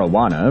medical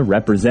marijuana,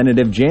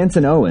 Representative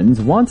Jansen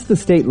Owens wants the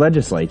state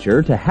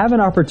legislature to have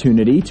an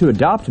opportunity to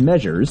adopt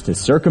measures to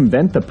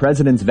circumvent the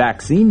president's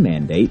vaccine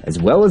mandate,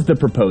 as well as the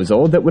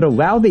proposal that would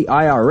allow the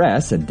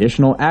IRS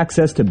additional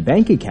access to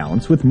bank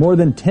accounts with more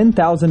than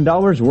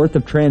 $10,000 worth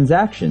of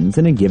transactions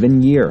in a given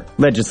Republican year.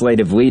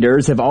 Legislative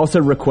leaders have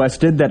also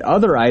requested that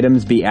other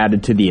items be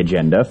added to the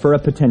agenda for a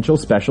potential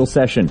special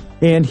session.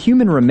 And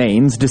human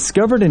remains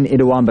discovered in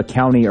Itawamba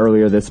County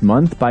earlier this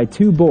month by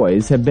 2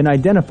 boys have been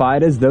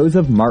identified as those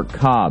of Mark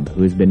Cobb,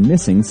 who has been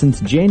missing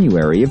since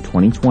January of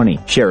 2020.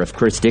 Sheriff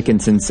Chris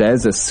Dickinson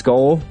says a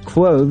skull,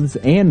 clothes,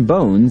 and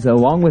bones,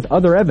 along with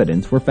other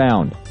evidence, were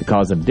found. The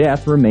cause of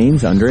death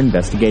remains under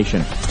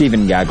investigation.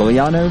 Stephen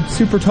Gagliano,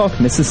 Super Talk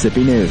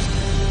Mississippi News.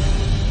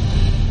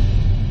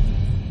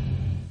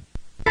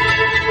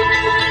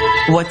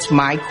 What's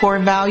my core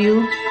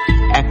value?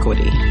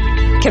 Equity.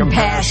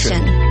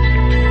 Compassion.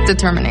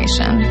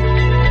 Determination.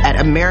 At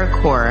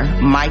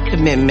AmeriCorps, my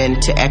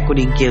commitment to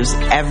equity gives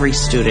every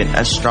student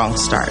a strong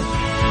start.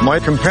 My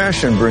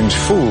compassion brings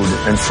food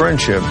and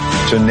friendship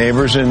to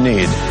neighbors in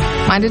need.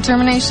 My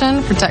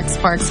determination protects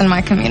parks in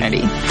my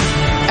community.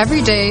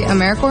 Every day,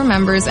 AmeriCorps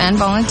members and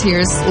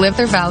volunteers live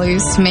their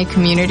values to make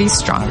communities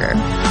stronger.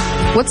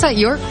 What's at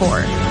your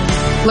core?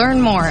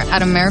 Learn more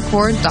at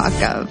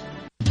AmeriCorps.gov.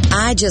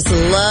 I just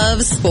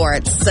love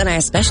sports, and I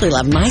especially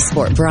love my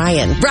sport,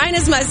 Brian. Brian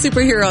is my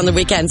superhero on the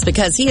weekends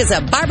because he is a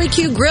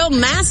barbecue grill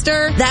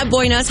master. That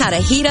boy knows how to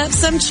heat up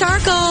some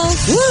charcoal.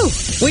 Woo!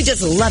 We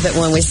just love it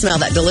when we smell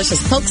that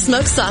delicious Polk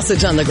smoked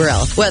sausage on the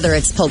grill. Whether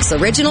it's Polk's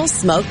Original,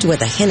 smoked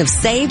with a hint of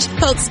sage,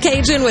 Polk's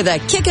Cajun with a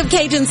kick of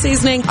Cajun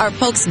seasoning, or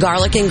Polk's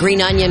Garlic and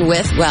Green Onion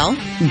with, well,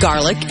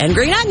 garlic and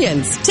green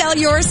onions. Tell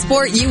your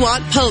sport you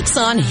want Polk's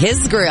on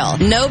his grill.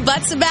 No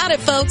buts about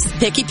it, folks.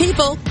 Picky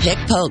people, pick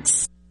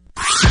Polk's.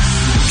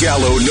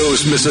 Gallo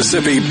knows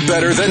Mississippi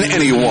better than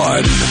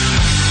anyone.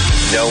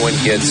 No one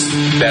gets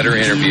better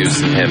interviews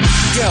than him.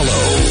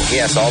 Gallo. He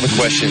asks all the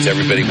questions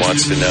everybody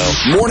wants to know.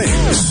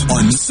 Mornings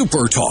on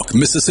Super Talk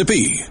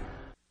Mississippi.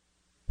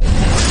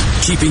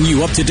 Keeping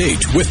you up to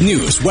date with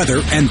news,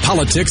 weather, and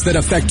politics that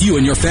affect you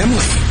and your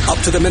family.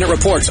 Up-to-the-minute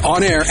reports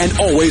on air and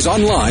always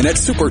online at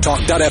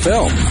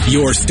supertalk.fm.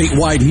 Your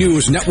statewide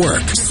news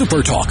network.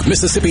 Supertalk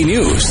Mississippi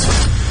News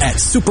at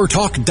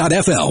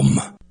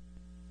supertalk.fm.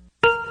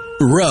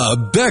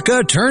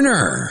 Rebecca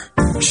Turner.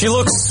 She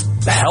looks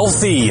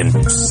healthy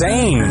and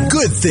sane.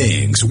 Good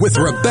Things with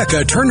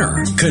Rebecca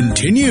Turner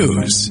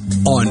continues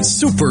on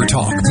Super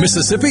Talk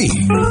Mississippi.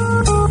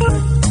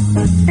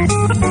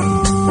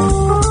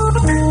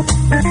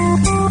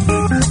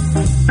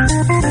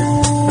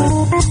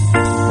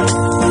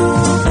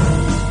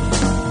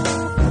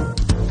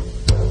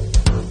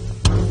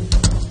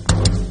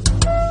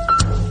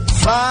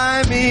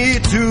 Fly me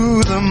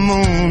to the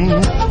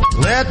moon.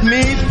 Let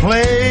me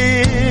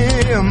play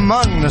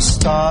among the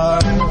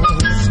stars.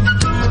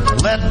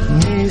 Let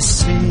me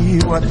see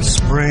what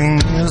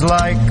spring is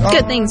like.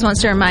 Good Things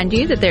wants to remind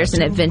you that there's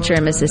an adventure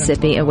in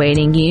Mississippi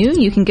awaiting you.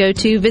 You can go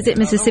to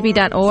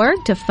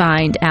visitmississippi.org to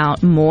find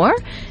out more.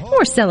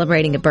 We're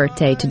celebrating a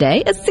birthday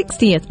today, a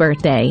 60th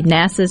birthday.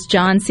 NASA's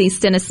John C.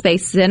 Stennis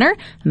Space Center,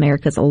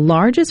 America's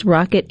largest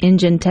rocket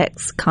engine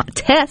test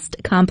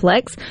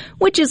complex,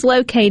 which is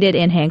located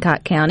in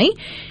Hancock County,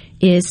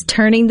 is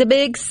turning the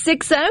big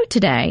 6-0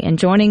 today. And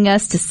joining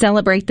us to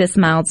celebrate this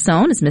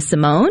milestone is Miss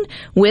Simone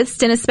with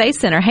Stennis Space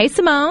Center. Hey,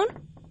 Simone.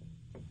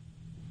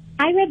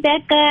 Hi,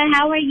 Rebecca.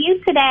 How are you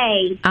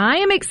today? I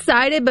am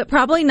excited, but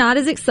probably not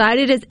as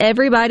excited as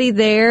everybody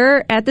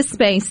there at the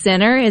Space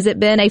Center. Has it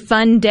been a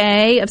fun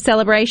day of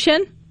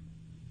celebration?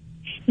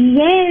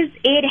 Yes,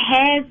 it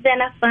has been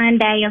a fun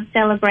day of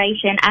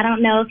celebration. I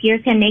don't know if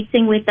you're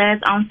connecting with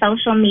us on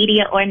social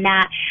media or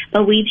not,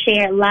 but we've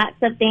shared lots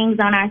of things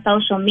on our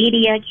social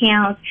media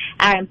accounts.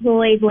 Our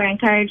employees were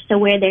encouraged to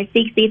wear their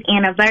 60th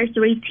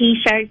anniversary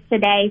T-shirts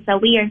today, so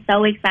we are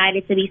so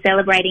excited to be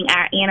celebrating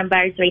our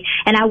anniversary.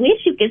 And I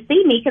wish you could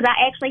see me because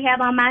I actually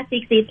have on my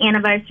 60th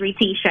anniversary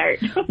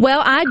T-shirt.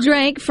 Well, I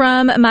drank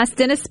from my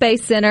Stennis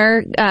Space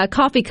Center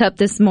coffee cup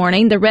this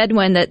morning, the red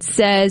one that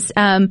says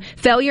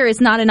failure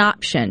is not an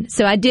option.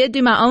 So I did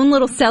do my own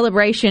little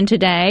celebration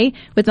today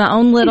with my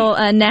own little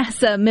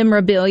NASA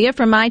memorabilia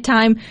from my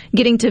time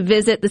getting to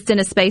visit the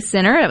Stennis Space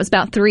Center. That was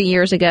about 3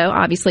 years ago,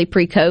 obviously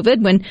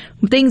pre-COVID, when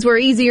things were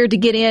easier to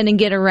get in and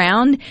get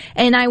around.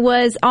 And I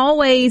was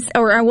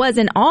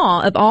in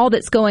awe of all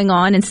that's going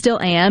on, and still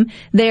am,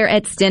 there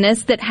at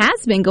Stennis that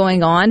has been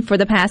going on for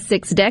the past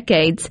 6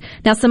 decades.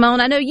 Now,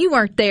 Simone, I know you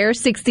weren't there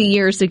 60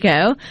 years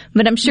ago,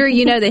 but I'm sure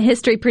you know the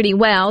history pretty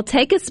well.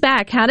 Take us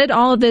back. How did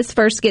all of this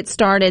first get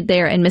started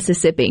there in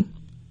Mississippi?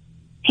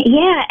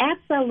 Yeah,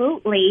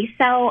 absolutely.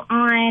 So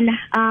on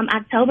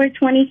October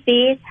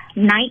 25th,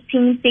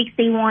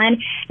 1961,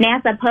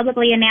 NASA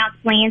publicly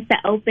announced plans to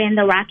open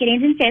the Rocket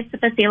Engine Test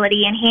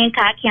Facility in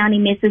Hancock County,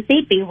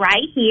 Mississippi,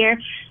 right here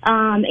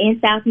in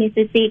South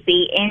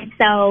Mississippi. And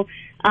so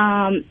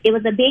it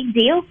was a big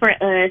deal for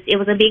us. It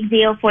was a big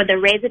deal for the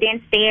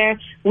residents there.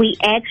 We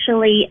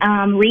actually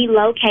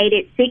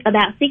relocated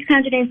about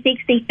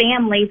 660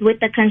 families with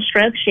the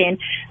construction,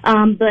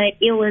 but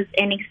it was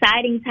an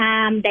exciting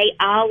time. They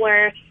all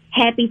were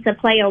happy to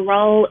play a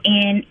role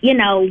in,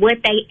 what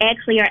they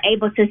actually are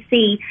able to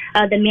see,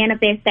 the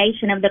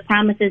manifestation of the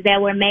promises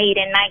that were made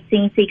in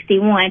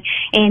 1961.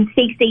 And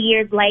 60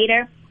 years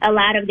later, a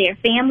lot of their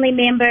family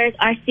members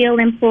are still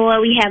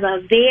employed. We have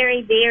a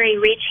very, very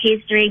rich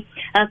history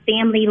of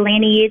family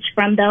lineage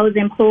from those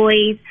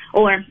employees,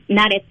 or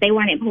not if they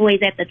weren't employees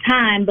at the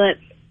time, but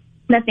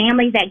the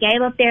families that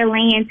gave up their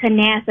land to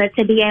NASA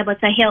to be able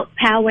to help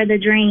power the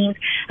dreams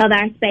of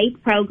our space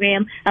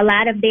program. A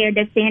lot of their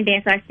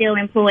descendants are still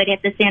employed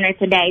at the center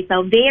today.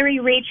 So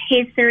very rich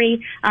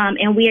history,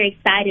 and we're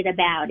excited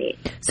about it.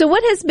 So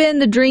what has been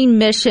the dream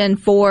mission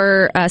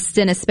for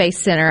Stennis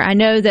Space Center? I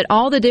know that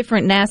all the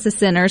different NASA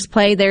centers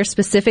play their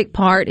specific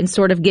part in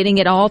sort of getting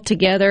it all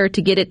together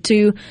to get it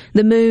to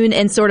the moon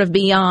and sort of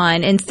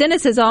beyond. And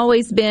Stennis has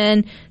always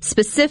been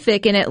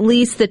specific in at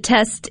least the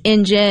test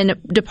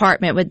engine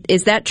department.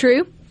 Is that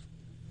true?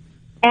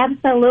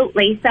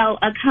 Absolutely. So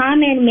a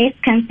common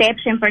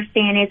misconception for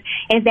Stennis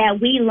is that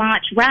we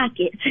launch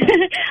rockets.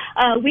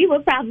 We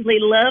would probably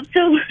love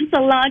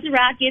to launch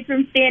rockets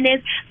from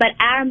Stennis, but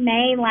our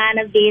main line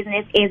of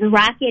business is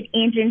rocket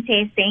engine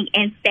testing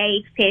and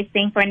stage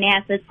testing for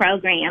NASA's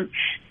programs.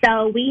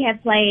 So we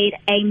have played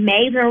a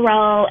major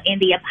role in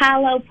the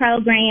Apollo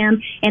program,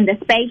 in the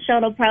Space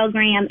Shuttle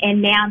program,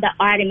 and now the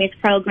Artemis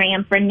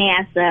program for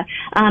NASA.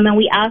 And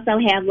we also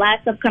have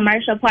lots of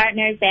commercial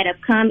partners that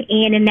have come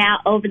in and out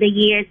over the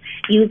years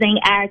using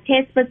our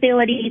test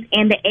facilities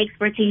and the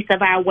expertise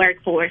of our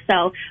workforce.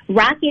 So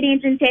rocket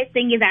engine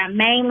testing is our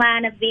main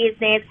line of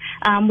business.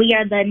 We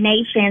are the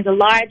nation's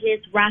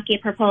largest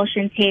rocket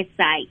propulsion test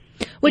site.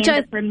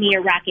 The premier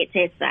rocket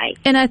test site.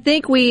 And I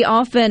think we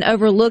often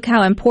overlook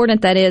how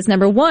important that is.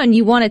 Number one,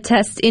 you want to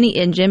test any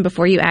engine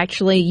before you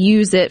actually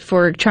use it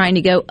for trying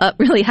to go up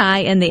really high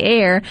in the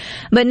air.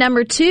 But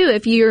number two,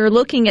 if you're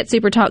looking at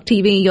Super Talk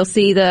TV, you'll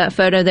see the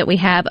photo that we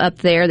have up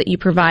there that you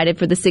provided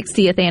for the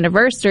 60th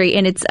anniversary,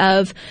 and it's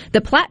of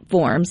the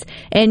platforms.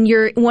 And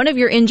one of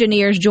your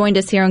engineers joined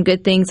us here on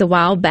Good Things a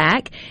while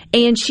back,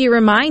 and she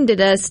reminded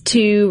us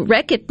to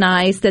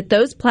recognize that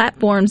those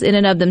platforms in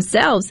and of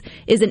themselves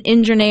is an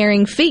engineering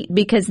feat,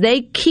 because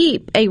they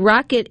keep a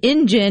rocket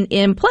engine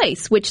in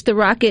place, which the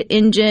rocket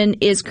engine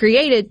is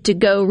created to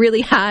go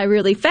really high,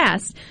 really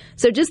fast.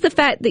 So just the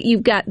fact that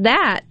you've got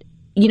that,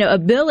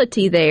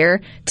 ability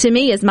there, to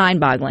me, is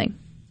mind-boggling.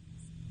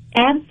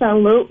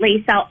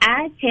 Absolutely. So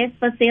our test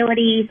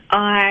facilities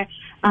are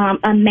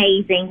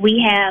amazing.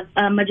 We have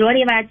a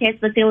majority of our test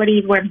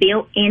facilities were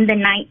built in the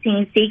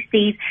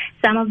 1960s.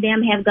 Some of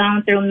them have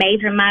gone through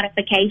major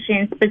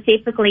modifications,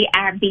 specifically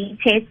our B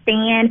test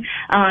stand.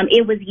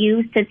 It was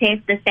used to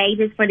test the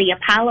stages for the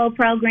Apollo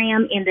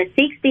program in the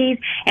 60s,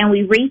 and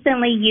we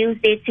recently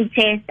used it to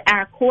test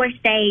our core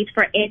stage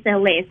for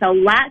SLS. So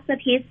lots of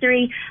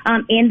history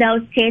in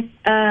those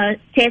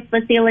test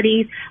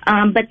facilities,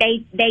 but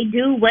they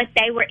do what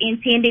they were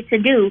intended to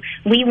do.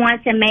 We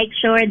want to make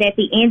sure that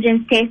the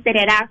engines tested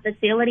at our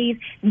facilities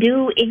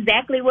do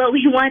exactly what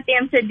we want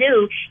them to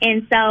do.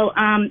 And so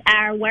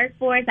our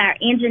workforce, our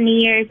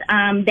engineers,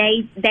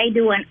 they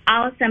do an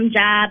awesome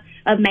job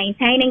of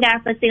maintaining our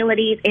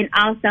facilities and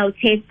also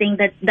testing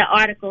the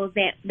articles,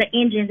 that the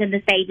engines and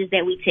the stages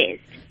that we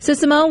test. So,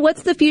 Simone,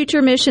 what's the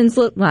future missions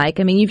look like?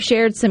 I mean, you've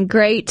shared some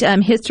great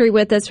history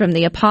with us from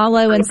the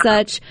Apollo and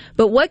such,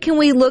 but what can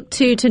we look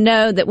to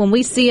know that when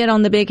we see it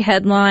on the big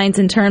headlines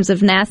in terms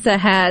of NASA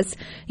has,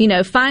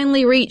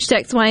 finally reached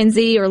X, Y, and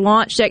Z or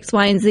launched X,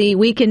 Y, and Z,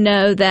 we can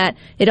know that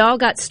it all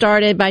got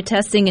started by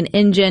testing an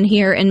engine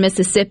here in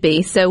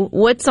Mississippi. So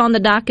what's on the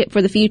docket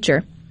for the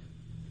future?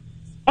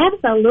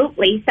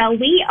 Absolutely. So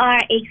we are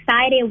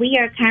excited. We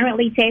are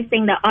currently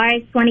testing the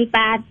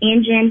RS-25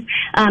 engine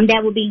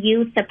that will be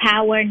used to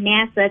power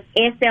NASA's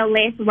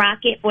SLS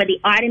rocket for the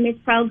Artemis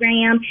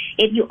program.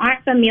 If you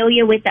aren't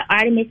familiar with the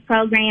Artemis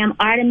program,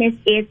 Artemis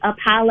is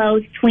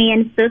Apollo's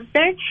twin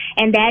sister,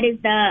 and that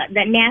is the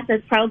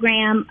NASA's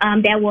program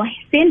that will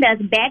send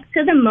us back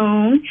to the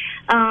moon.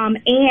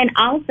 And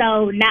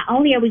also, not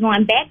only are we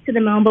going back to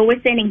the moon, but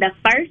we're sending the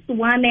first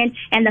woman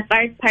and the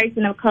first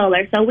person of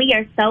color. So we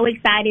are so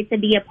excited to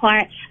be a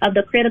part of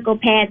the critical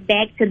path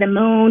back to the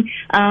moon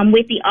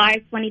with the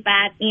RS-25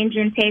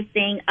 engine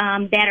testing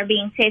that are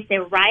being tested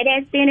right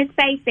at Stennis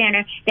Space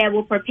Center that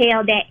will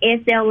propel that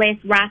SLS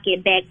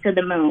rocket back to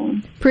the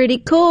moon. Pretty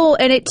cool.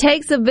 And it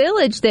takes a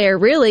village there,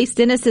 really.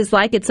 Stennis is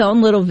like its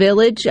own little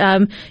village,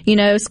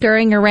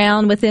 scurrying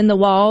around within the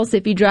walls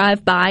if you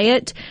drive by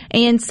it.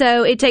 And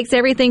so it takes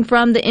everything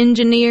from the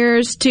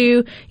engineers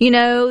to,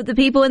 the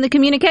people in the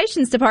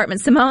communications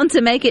department, Simone,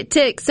 to make it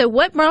tick. So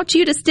what brought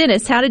you to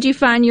Stennis? How did you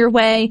find your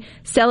way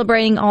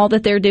celebrating all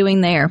that they're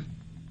doing there?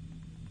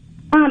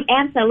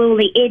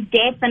 Absolutely. It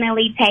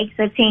definitely takes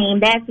a team.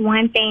 That's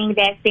one thing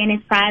that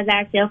Stennis prides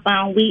ourselves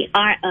on. We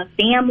are a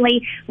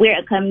family. We're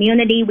a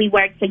community. We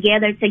work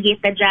together to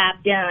get the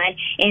job done.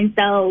 And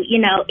so,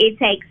 it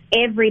takes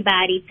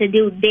everybody to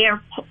do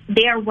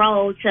their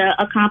role to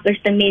accomplish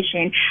the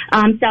mission.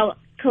 So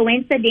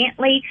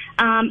coincidentally,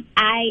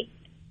 I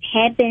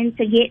happened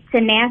to get to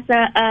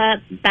NASA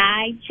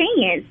by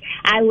chance.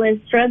 I was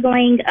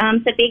struggling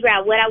to figure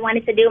out what I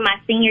wanted to do my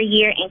senior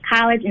year in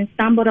college and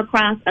stumbled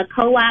across a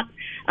co-op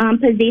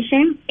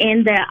position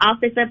in the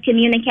Office of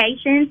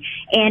Communications,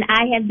 and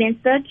I have been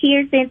stuck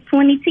here since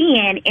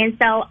 2010. And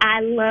so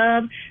I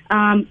love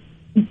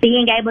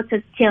being able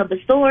to tell the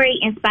story,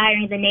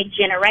 inspiring the next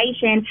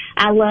generation.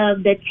 I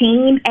love the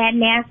team at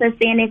NASA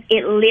Stennis.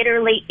 It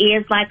literally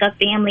is like a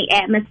family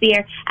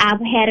atmosphere. I've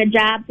had a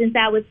job since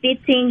I was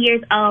 15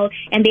 years old,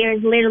 and there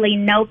is literally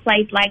no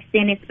place like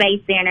Stennis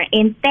Space Center.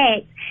 In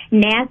fact,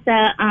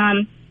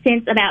 NASA,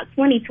 since about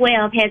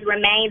 2012, has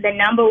remained the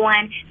number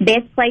one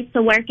best place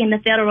to work in the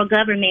federal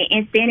government,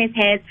 and Stennis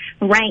has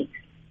ranked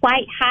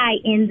quite high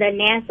in the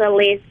NASA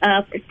list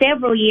for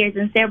several years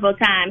and several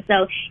times.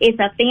 So it's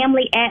a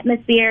family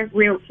atmosphere.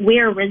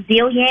 We're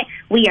resilient,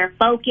 we are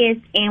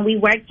focused, and we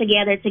work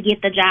together to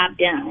get the job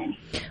done.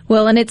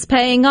 Well, and it's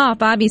paying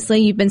off.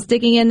 Obviously, you've been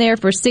sticking in there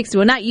for 60.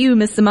 Well, not you,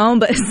 Miss Simone,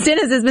 but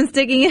Stennis has been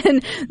sticking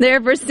in there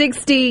for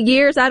 60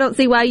 years. I don't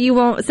see why you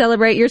won't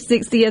celebrate your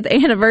 60th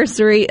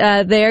anniversary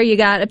there. You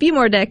got a few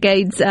more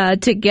decades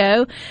to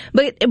go.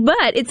 But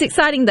it's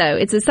exciting, though.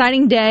 It's an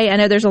exciting day. I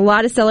know there's a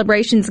lot of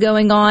celebrations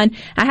going on.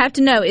 I have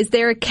to know, is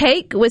there a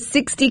cake with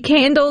 60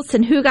 candles,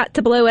 and who got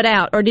to blow it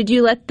out? Or did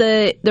you let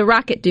the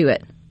rocket do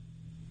it?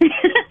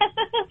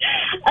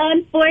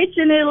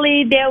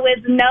 Unfortunately, there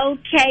was no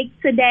cake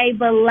today,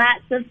 but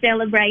lots of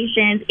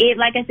celebrations.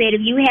 Like I said,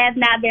 if you have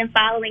not been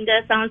following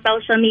us on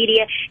social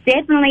media,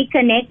 definitely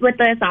connect with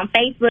us on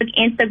Facebook,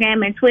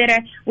 Instagram, and Twitter.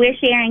 We're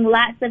sharing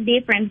lots of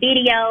different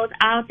videos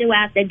all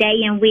throughout the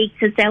day and week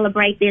to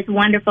celebrate this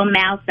wonderful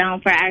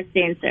milestone for our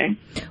center.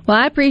 Well,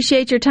 I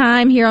appreciate your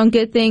time here on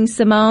Good Things,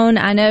 Simone.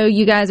 I know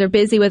you guys are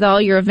busy with all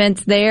your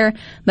events there,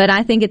 but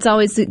I think it's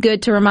always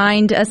good to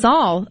remind us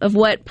all of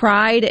what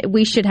pride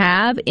we should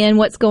have in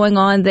what's going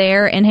on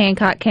there in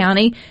Hancock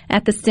County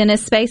at the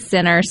Stennis Space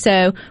Center.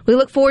 So we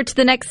look forward to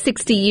the next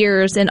 60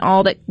 years and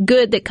all that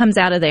good that comes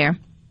out of there.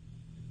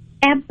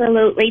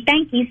 Absolutely.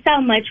 Thank you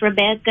so much,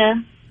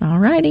 Rebecca. All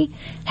righty.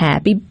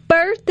 Happy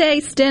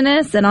birthday,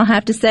 Stennis. And I'll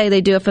have to say they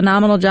do a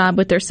phenomenal job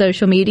with their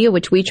social media,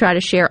 which we try to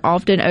share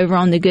often over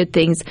on the Good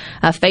Things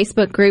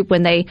Facebook group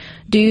when they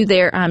do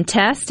their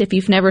test. If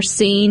you've never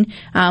seen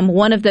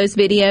one of those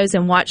videos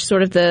and watched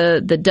sort of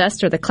the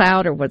dust or the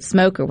cloud or what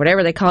smoke or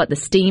whatever they call it, the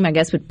steam, I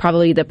guess would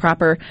probably be the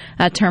proper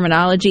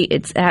terminology.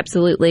 It's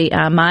absolutely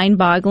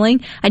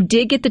mind-boggling. I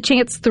did get the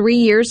chance 3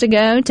 years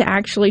ago to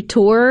actually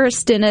tour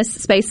Stennis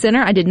Space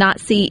Center. I did not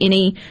see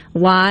any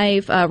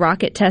live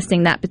rocket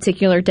testing that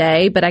particular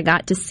day, but I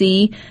got to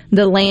see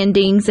the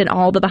landings and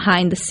all the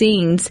behind the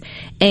scenes,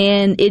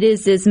 and it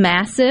is as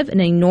massive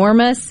and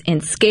enormous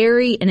and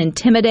scary and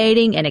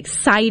intimidating and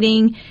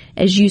exciting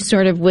as you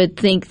sort of would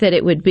think that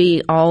it would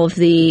be, all of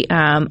the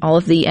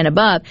and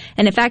above.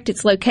 And in fact,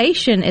 its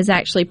location is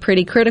actually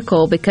pretty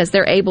critical because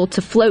they're able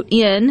to float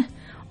in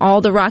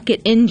all the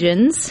rocket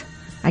engines,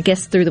 I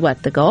guess through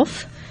the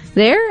Gulf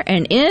there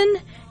and in.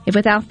 If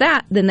without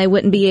that, then they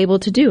wouldn't be able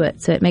to do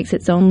it. So it makes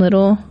its own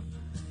little,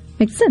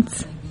 makes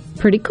sense.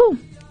 Pretty cool.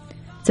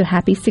 So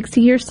happy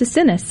 60 years to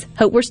Stennis.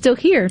 Hope we're still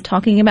here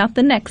talking about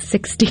the next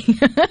 60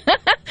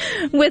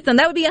 with them.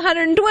 That would be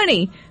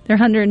 120. Their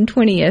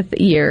 120th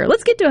year.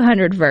 Let's get to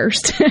 100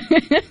 first.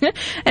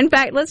 In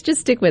fact, let's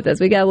just stick with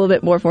us. We got a little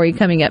bit more for you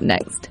coming up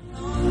next.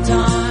 And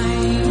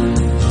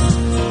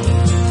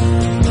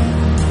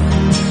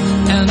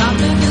I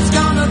think it's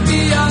gonna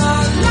be a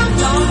long,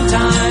 long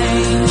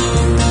time.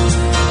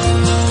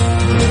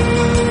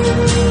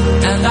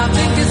 And I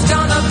think it's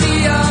gonna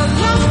be a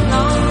long,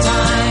 long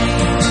time.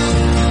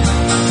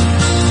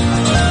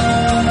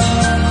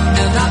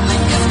 And I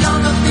think it's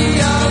gonna be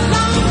a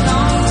long,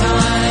 long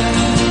time.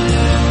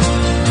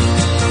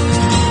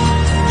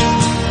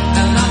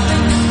 And I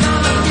think it's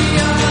gonna be a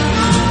long,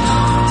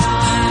 long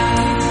time.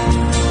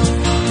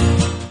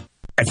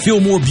 At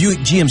Fillmore Buick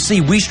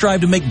GMC, we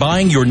strive to make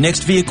buying your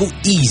next vehicle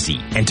easy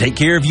and take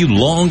care of you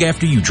long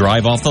after you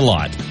drive off the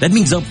lot. That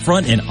means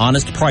upfront and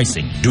honest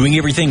pricing, doing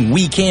everything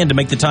we can to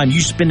make the time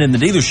you spend in the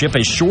dealership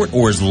as short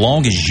or as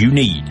long as you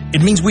need.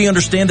 It means we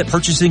understand that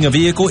purchasing a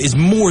vehicle is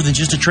more than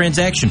just a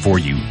transaction for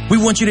you. We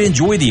want you to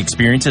enjoy the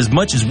experience as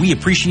much as we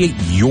appreciate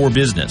your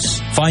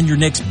business. Find your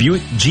next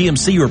Buick,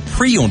 GMC, or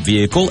pre-owned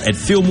vehicle at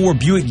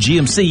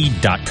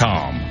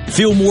FillmoreBuickGMC.com.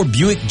 Fillmore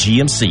Buick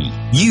GMC.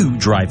 You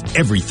drive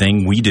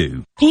everything we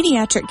do.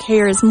 Pediatric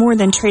care is more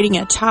than treating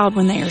a child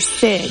when they are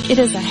sick. It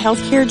is a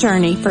healthcare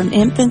journey from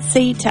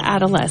infancy to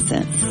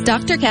adolescence.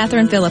 Dr.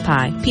 Catherine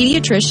Philippi,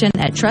 pediatrician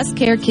at Trust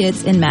Care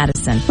Kids in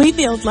Madison. We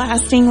build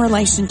lasting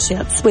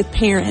relationships with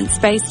parents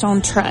based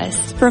on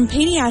trust. From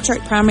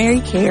pediatric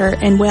primary care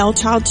and well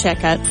child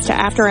checkups to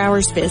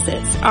after-hours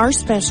visits, our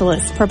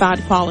specialists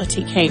provide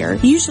quality care,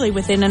 usually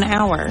within an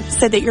hour,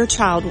 so that your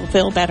child will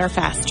feel better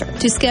faster.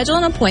 To schedule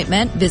an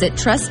appointment, visit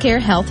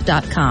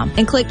TrustCareHealth.com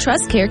and click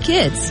Trust Care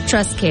Kids.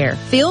 Trust Care.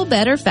 Feel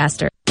better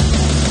faster.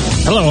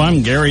 Hello,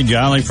 I'm Gary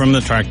Jolly from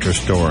the Tractor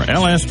Store.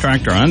 LS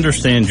Tractor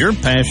understands your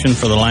passion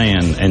for the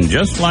land, and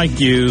just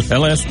like you,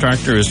 LS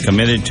Tractor is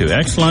committed to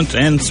excellence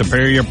and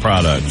superior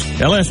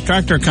products. LS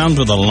Tractor comes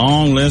with a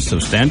long list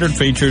of standard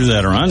features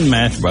that are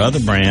unmatched by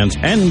other brands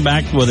and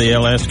backed with the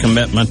LS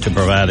commitment to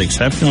provide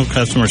exceptional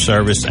customer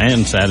service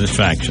and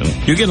satisfaction.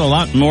 You get a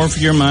lot more for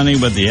your money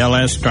with the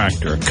LS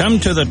Tractor. Come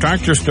to the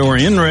Tractor Store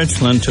in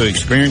Richland to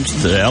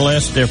experience the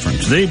LS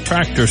difference. The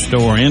Tractor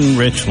Store in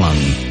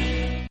Richland.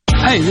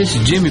 Hey, this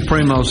is Jimmy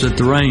Primos at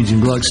the Range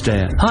in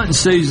Gluckstadt. Hunting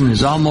season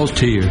is almost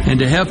here, and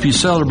to help you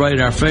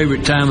celebrate our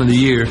favorite time of the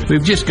year,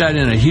 we've just got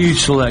in a huge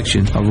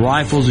selection of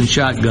rifles and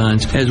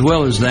shotguns, as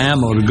well as the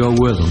ammo to go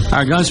with them.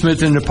 Our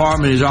gunsmithing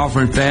department is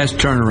offering fast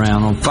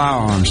turnaround on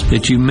firearms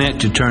that you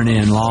meant to turn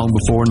in long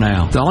before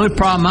now. The only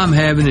problem I'm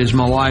having is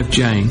my wife,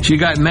 Jane. She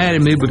got mad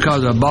at me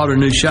because I bought a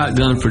new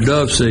shotgun for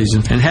dove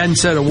season and hadn't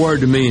said a word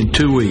to me in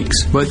 2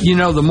 weeks. But, you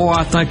know, the more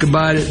I think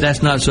about it,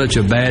 that's not such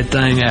a bad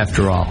thing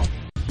after all.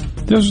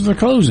 This is the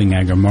closing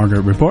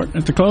agri-market report.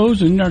 At the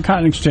close, in our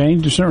cotton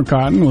exchange, December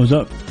cotton was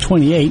up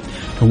 28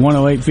 to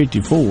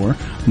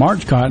 108.54.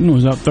 March cotton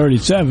was up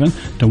 37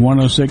 to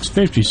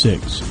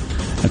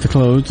 106.56. At the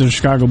close, the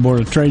Chicago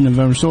Board of Trade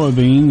November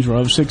soybeans were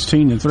up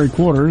 16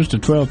 3/4 to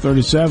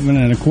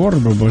 12.37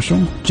 1/4 per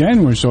bushel.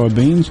 January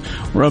soybeans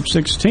were up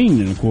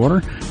 16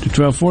 1/4 to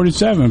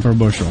 12.47 per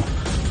bushel.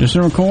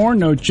 December corn,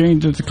 no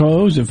change at the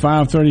close at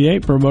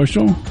 5.38 per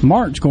bushel.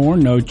 March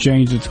corn, no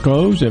change at the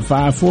close at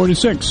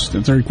 5.46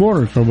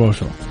 3/4 per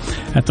bushel.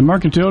 At the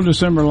mercantile,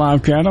 December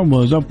live cattle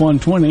was up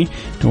 120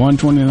 to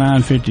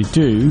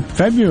 129.52.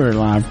 February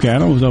live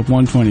cattle was up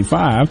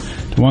 125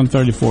 to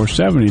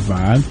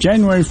 134.75.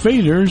 January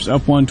feeders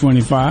up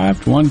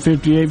 125 to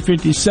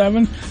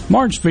 158.57.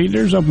 March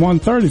feeders up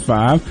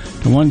 135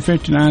 to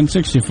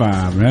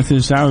 159.65. And at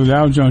this hour,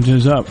 Dow Jones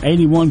is up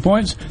 81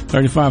 points,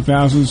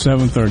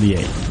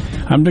 35,738.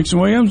 I'm Dixon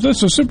Williams.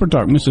 This is Super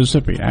Talk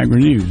Mississippi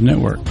Agri-News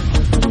Network.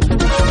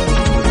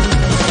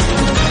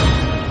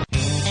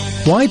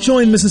 Why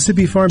join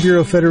Mississippi Farm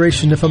Bureau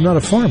Federation if I'm not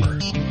a farmer?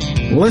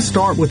 Let's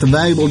start with the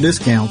valuable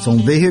discounts on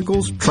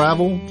vehicles,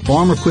 travel,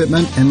 farm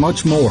equipment, and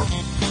much more,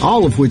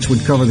 all of which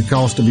would cover the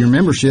cost of your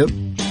membership.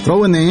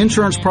 Throw in the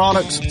insurance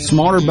products,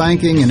 smarter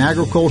banking, and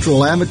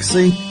agricultural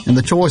advocacy, and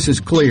the choice is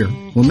clear.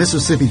 When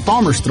Mississippi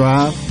farmers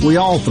thrive, we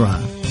all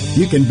thrive.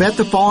 You can bet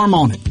the farm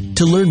on it.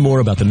 To learn more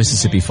about the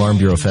Mississippi Farm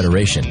Bureau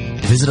Federation,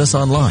 visit us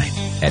online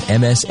at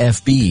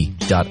msfb.org.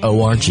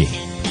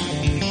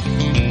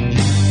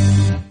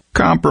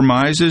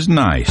 Compromise is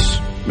nice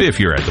if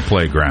you're at the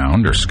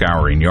playground or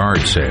scouring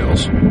yard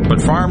sales.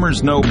 But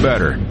farmers know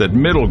better that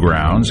middle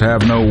grounds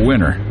have no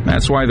winner.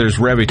 That's why there's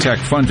Revitec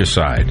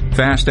fungicide,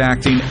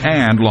 fast-acting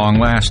and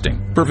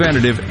long-lasting,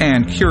 preventative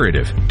and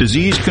curative,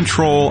 disease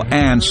control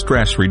and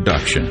stress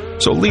reduction.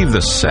 So leave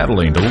the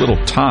settling to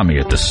little Tommy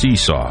at the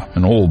seesaw,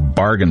 an old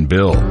bargain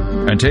bill,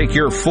 and take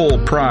your full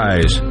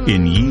prize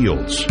in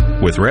yields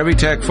with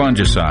Revitec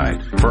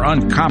fungicide for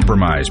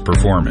uncompromised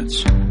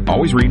performance.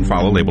 Always read and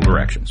follow label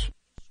directions.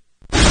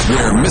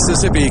 Where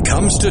Mississippi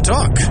comes to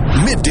talk.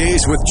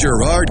 Middays with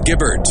Gerard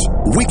Gibbert.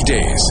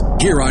 Weekdays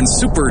here on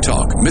Super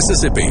Talk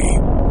Mississippi.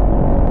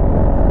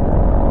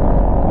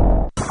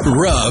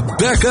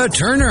 Rebecca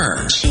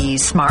Turner.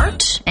 She's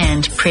smart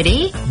and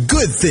pretty.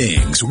 Good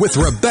Things with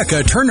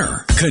Rebecca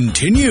Turner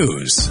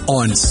continues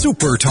on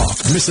Super Talk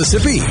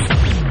Mississippi.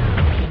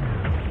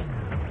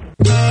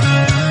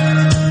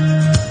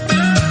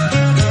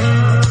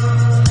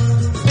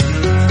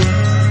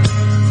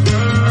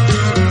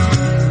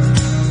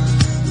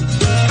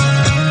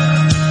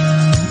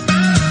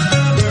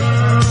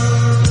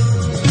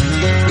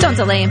 Don't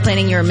delay in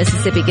planning your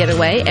Mississippi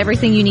getaway.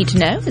 Everything you need to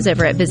know is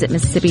over at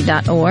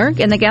visitmississippi.org.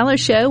 And the Gallo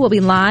Show will be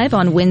live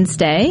on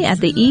Wednesday at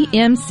the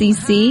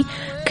EMCC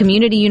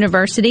Community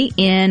University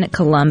in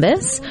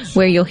Columbus,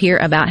 where you'll hear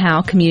about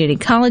how community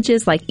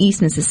colleges like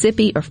East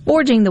Mississippi are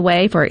forging the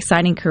way for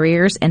exciting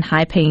careers and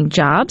high-paying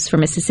jobs for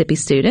Mississippi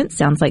students.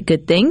 Sounds like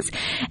good things.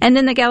 And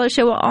then the Gallo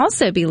Show will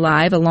also be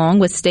live along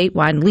with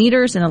statewide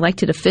leaders and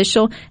elected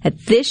officials at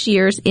this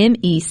year's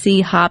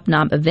MEC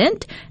Hobnob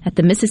event at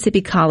the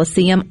Mississippi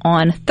Coliseum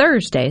on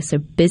Thursday. So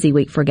busy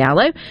week for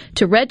Gallo.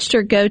 To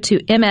register, go to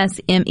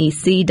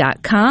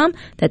msmec.com.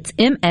 That's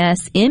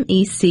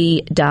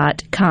msmec.com.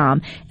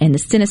 And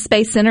the Stennis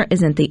Space Center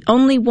isn't the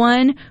only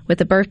one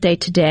with a birthday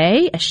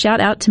today. A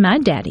shout out to my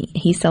daddy.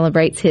 He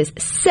celebrates his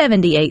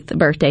 78th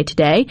birthday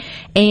today.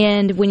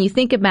 And when you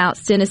think about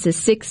Stennis is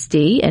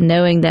 60 and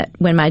knowing that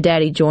when my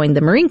daddy joined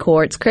the Marine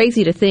Corps, it's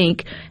crazy to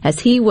think as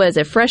he was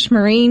a fresh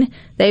Marine,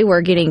 they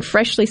were getting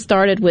freshly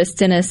started with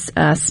Stennis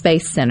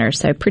Space Center.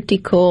 So pretty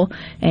cool.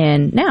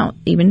 And now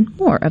even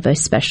more of a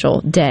special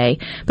day.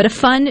 But a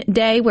fun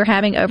day we're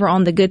having over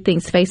on the Good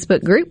Things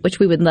Facebook group, which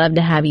we would love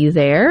to have you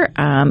there.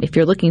 If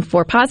you're looking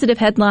for positive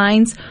headlines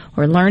headlines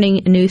or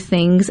learning new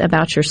things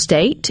about your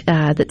state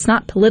that's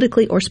not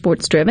politically or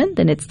sports driven,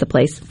 then it's the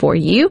place for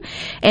you.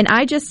 And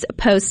I just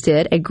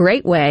posted a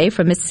great way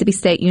from Mississippi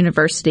State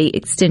University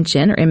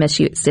Extension, or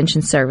MSU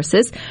Extension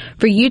Services,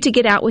 for you to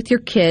get out with your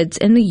kids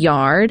in the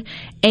yard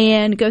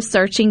and go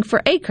searching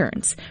for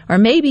acorns. Or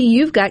maybe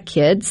you've got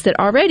kids that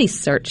already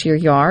search your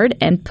yard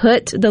and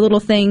put the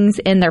little things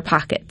in their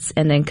pockets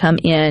and then come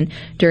in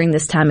during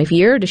this time of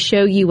year to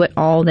show you what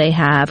all they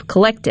have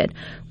collected.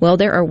 Well,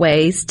 there are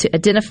ways to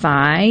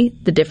identify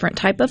the different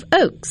type of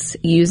oaks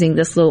using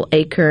this little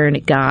acorn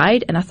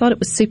guide, and I thought it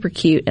was super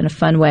cute and a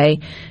fun way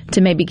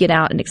to maybe get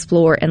out and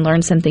explore and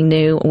learn something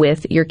new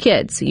with your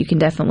kids. So you can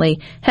definitely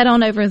head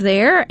on over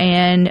there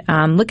and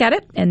look at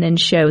it and then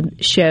show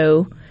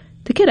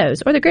the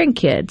kiddos or the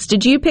grandkids.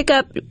 Did you pick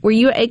up, were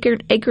you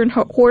an acorn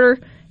hoarder?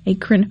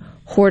 Acorn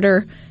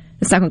hoarder.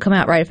 It's not going to come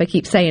out right if I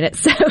keep saying it.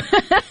 So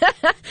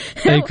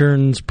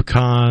acorns,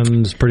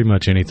 pecans, pretty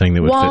much anything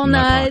that would fit in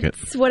my pocket.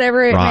 Walnuts,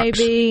 whatever it may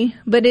be.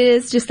 But it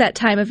is just that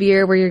time of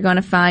year where you're going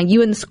to find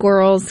you and the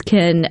squirrels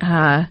can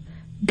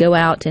go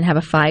out and have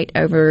a fight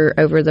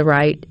over the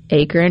right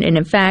acorn. And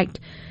in fact,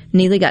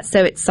 Neely got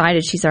so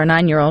excited, she's our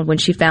 9-year-old, when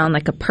she found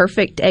like a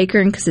perfect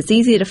acorn, because it's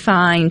easy to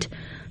find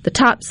the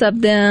tops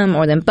of them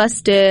or them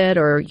busted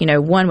or,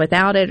 one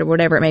without it or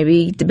whatever it may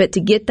be. But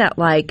to get that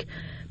like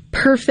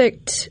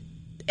perfect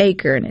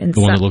acorn. And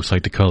the one that looks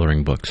like the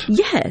coloring books.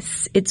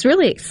 Yes, it's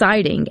really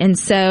exciting. And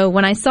so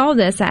when I saw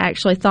this, I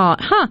actually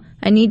thought,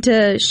 I need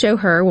to show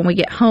her when we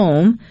get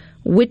home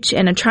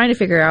and I'm trying to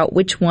figure out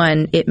which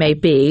one it may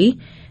be.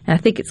 And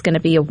I think it's going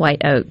to be a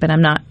white oak, but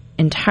I'm not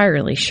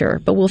entirely sure.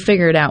 But we'll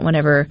figure it out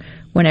whenever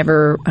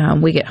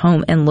we get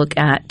home and look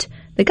at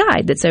the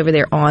guide that's over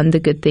there on the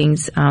Good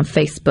Things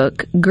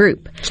Facebook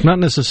group. It's not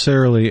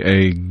necessarily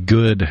a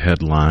good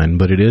headline,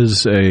 but it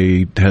is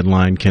a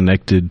headline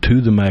connected to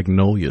the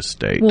Magnolia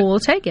State. Well, we'll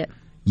take it.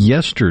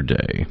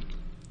 Yesterday,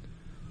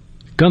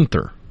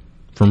 Gunther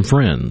from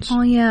Friends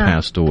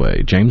passed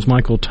away. James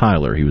Michael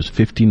Tyler, he was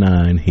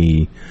 59.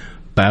 He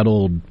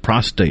battled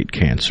prostate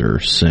cancer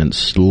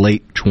since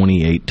late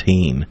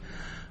 2018.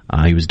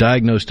 He was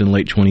diagnosed in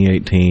late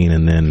 2018,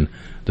 and then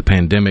the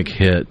pandemic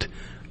hit.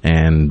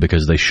 And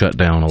because they shut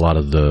down a lot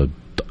of the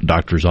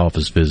doctor's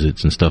office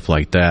visits and stuff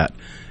like that,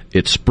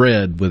 it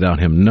spread without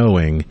him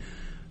knowing.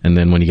 And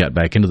then when he got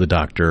back into the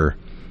doctor,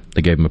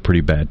 they gave him a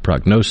pretty bad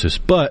prognosis.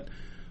 But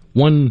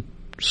one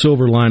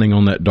silver lining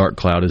on that dark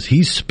cloud is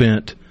he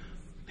spent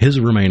his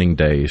remaining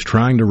days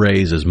trying to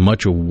raise as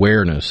much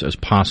awareness as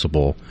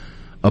possible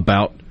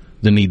about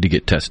the need to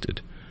get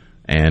tested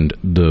and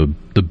the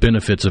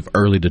benefits of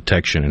early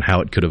detection and how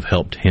it could have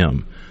helped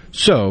him.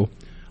 So,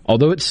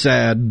 although it's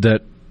sad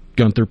that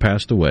Gunther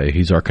passed away,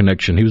 he's our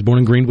connection. He was born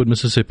in Greenwood,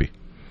 Mississippi.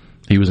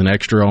 He was an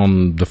extra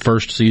on the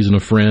first season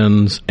of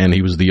Friends, and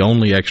he was the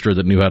only extra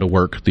that knew how to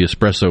work the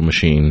espresso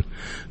machine,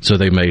 so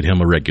they made him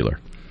a regular.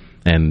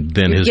 And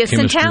then his gifts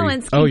chemistry, and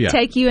talents can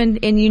take you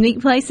in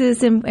unique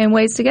places and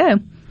ways to go.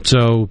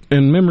 So,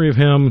 in memory of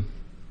him,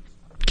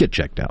 get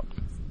checked out.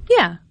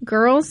 Yeah,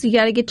 girls, you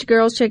got to get your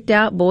girls checked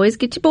out. Boys,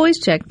 get your boys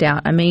checked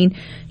out. I mean,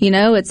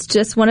 it's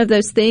just one of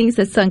those things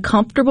that's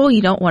uncomfortable.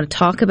 You don't want to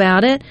talk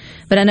about it.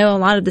 But I know a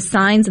lot of the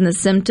signs and the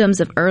symptoms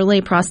of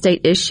early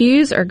prostate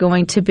issues are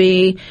going to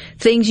be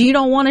things you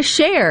don't want to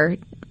share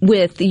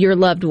with your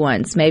loved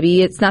ones.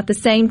 Maybe it's not the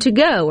same to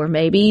go, or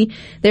maybe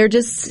they're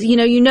just,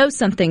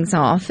 something's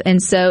off.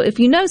 And so if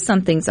you know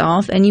something's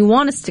off and you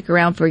want to stick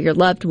around for your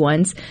loved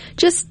ones,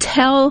 just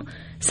tell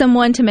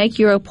someone to make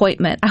your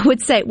appointment. I would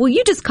say, well,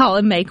 you just call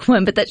and make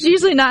one, but that's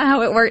usually not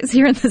how it works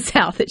here in the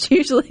South. It's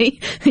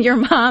usually your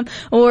mom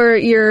or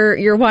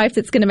your wife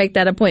that's going to make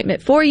that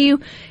appointment for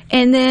you,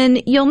 and then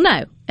you'll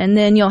know. And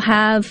then you'll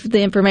have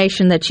the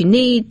information that you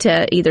need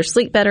to either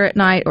sleep better at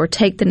night or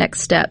take the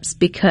next steps,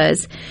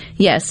 because,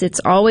 yes,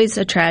 it's always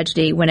a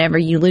tragedy whenever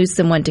you lose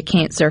someone to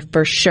cancer,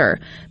 for sure.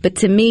 But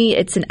to me,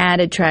 it's an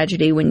added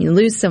tragedy when you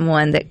lose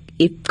someone that,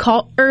 if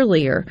caught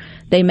earlier,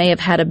 they may have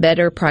had a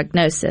better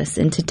prognosis.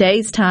 In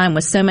today's time,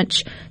 with so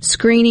much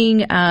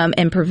screening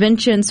and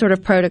prevention sort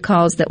of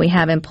protocols that we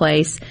have in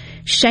place,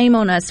 shame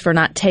on us for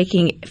not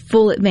taking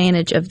full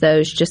advantage of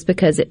those, just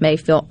because it may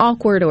feel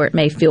awkward or it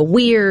may feel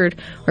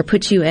weird or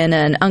put you in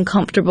an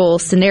uncomfortable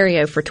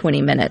scenario for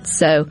 20 minutes.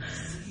 So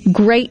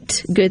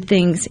great Good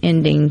Things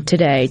ending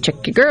today.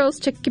 Check your girls,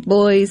 check your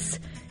boys,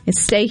 and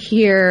stay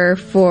here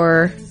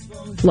for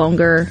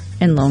longer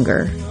and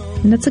longer.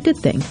 And that's a good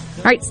thing.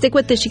 All right, stick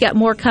with this. You got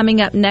more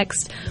coming up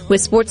next with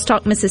Sports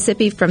Talk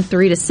Mississippi from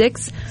 3 to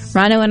 6.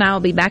 Rhino and I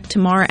will be back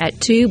tomorrow at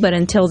 2. But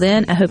until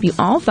then, I hope you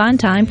all find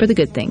time for the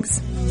good things.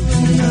 Good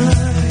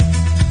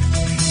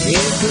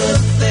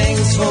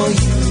things for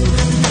you.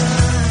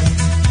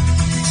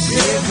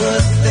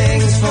 Good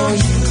things for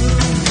you.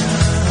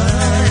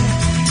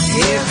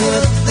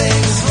 Good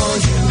things for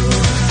you.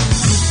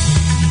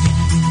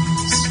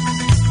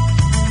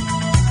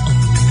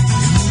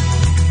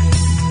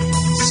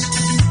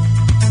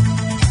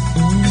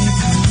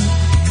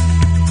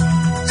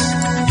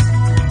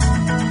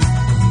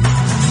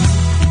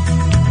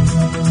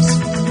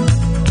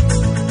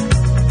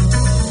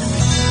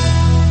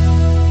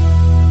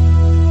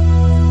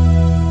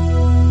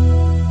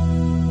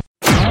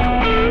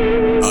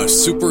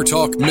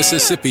 Talk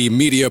Mississippi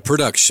Media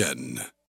Production.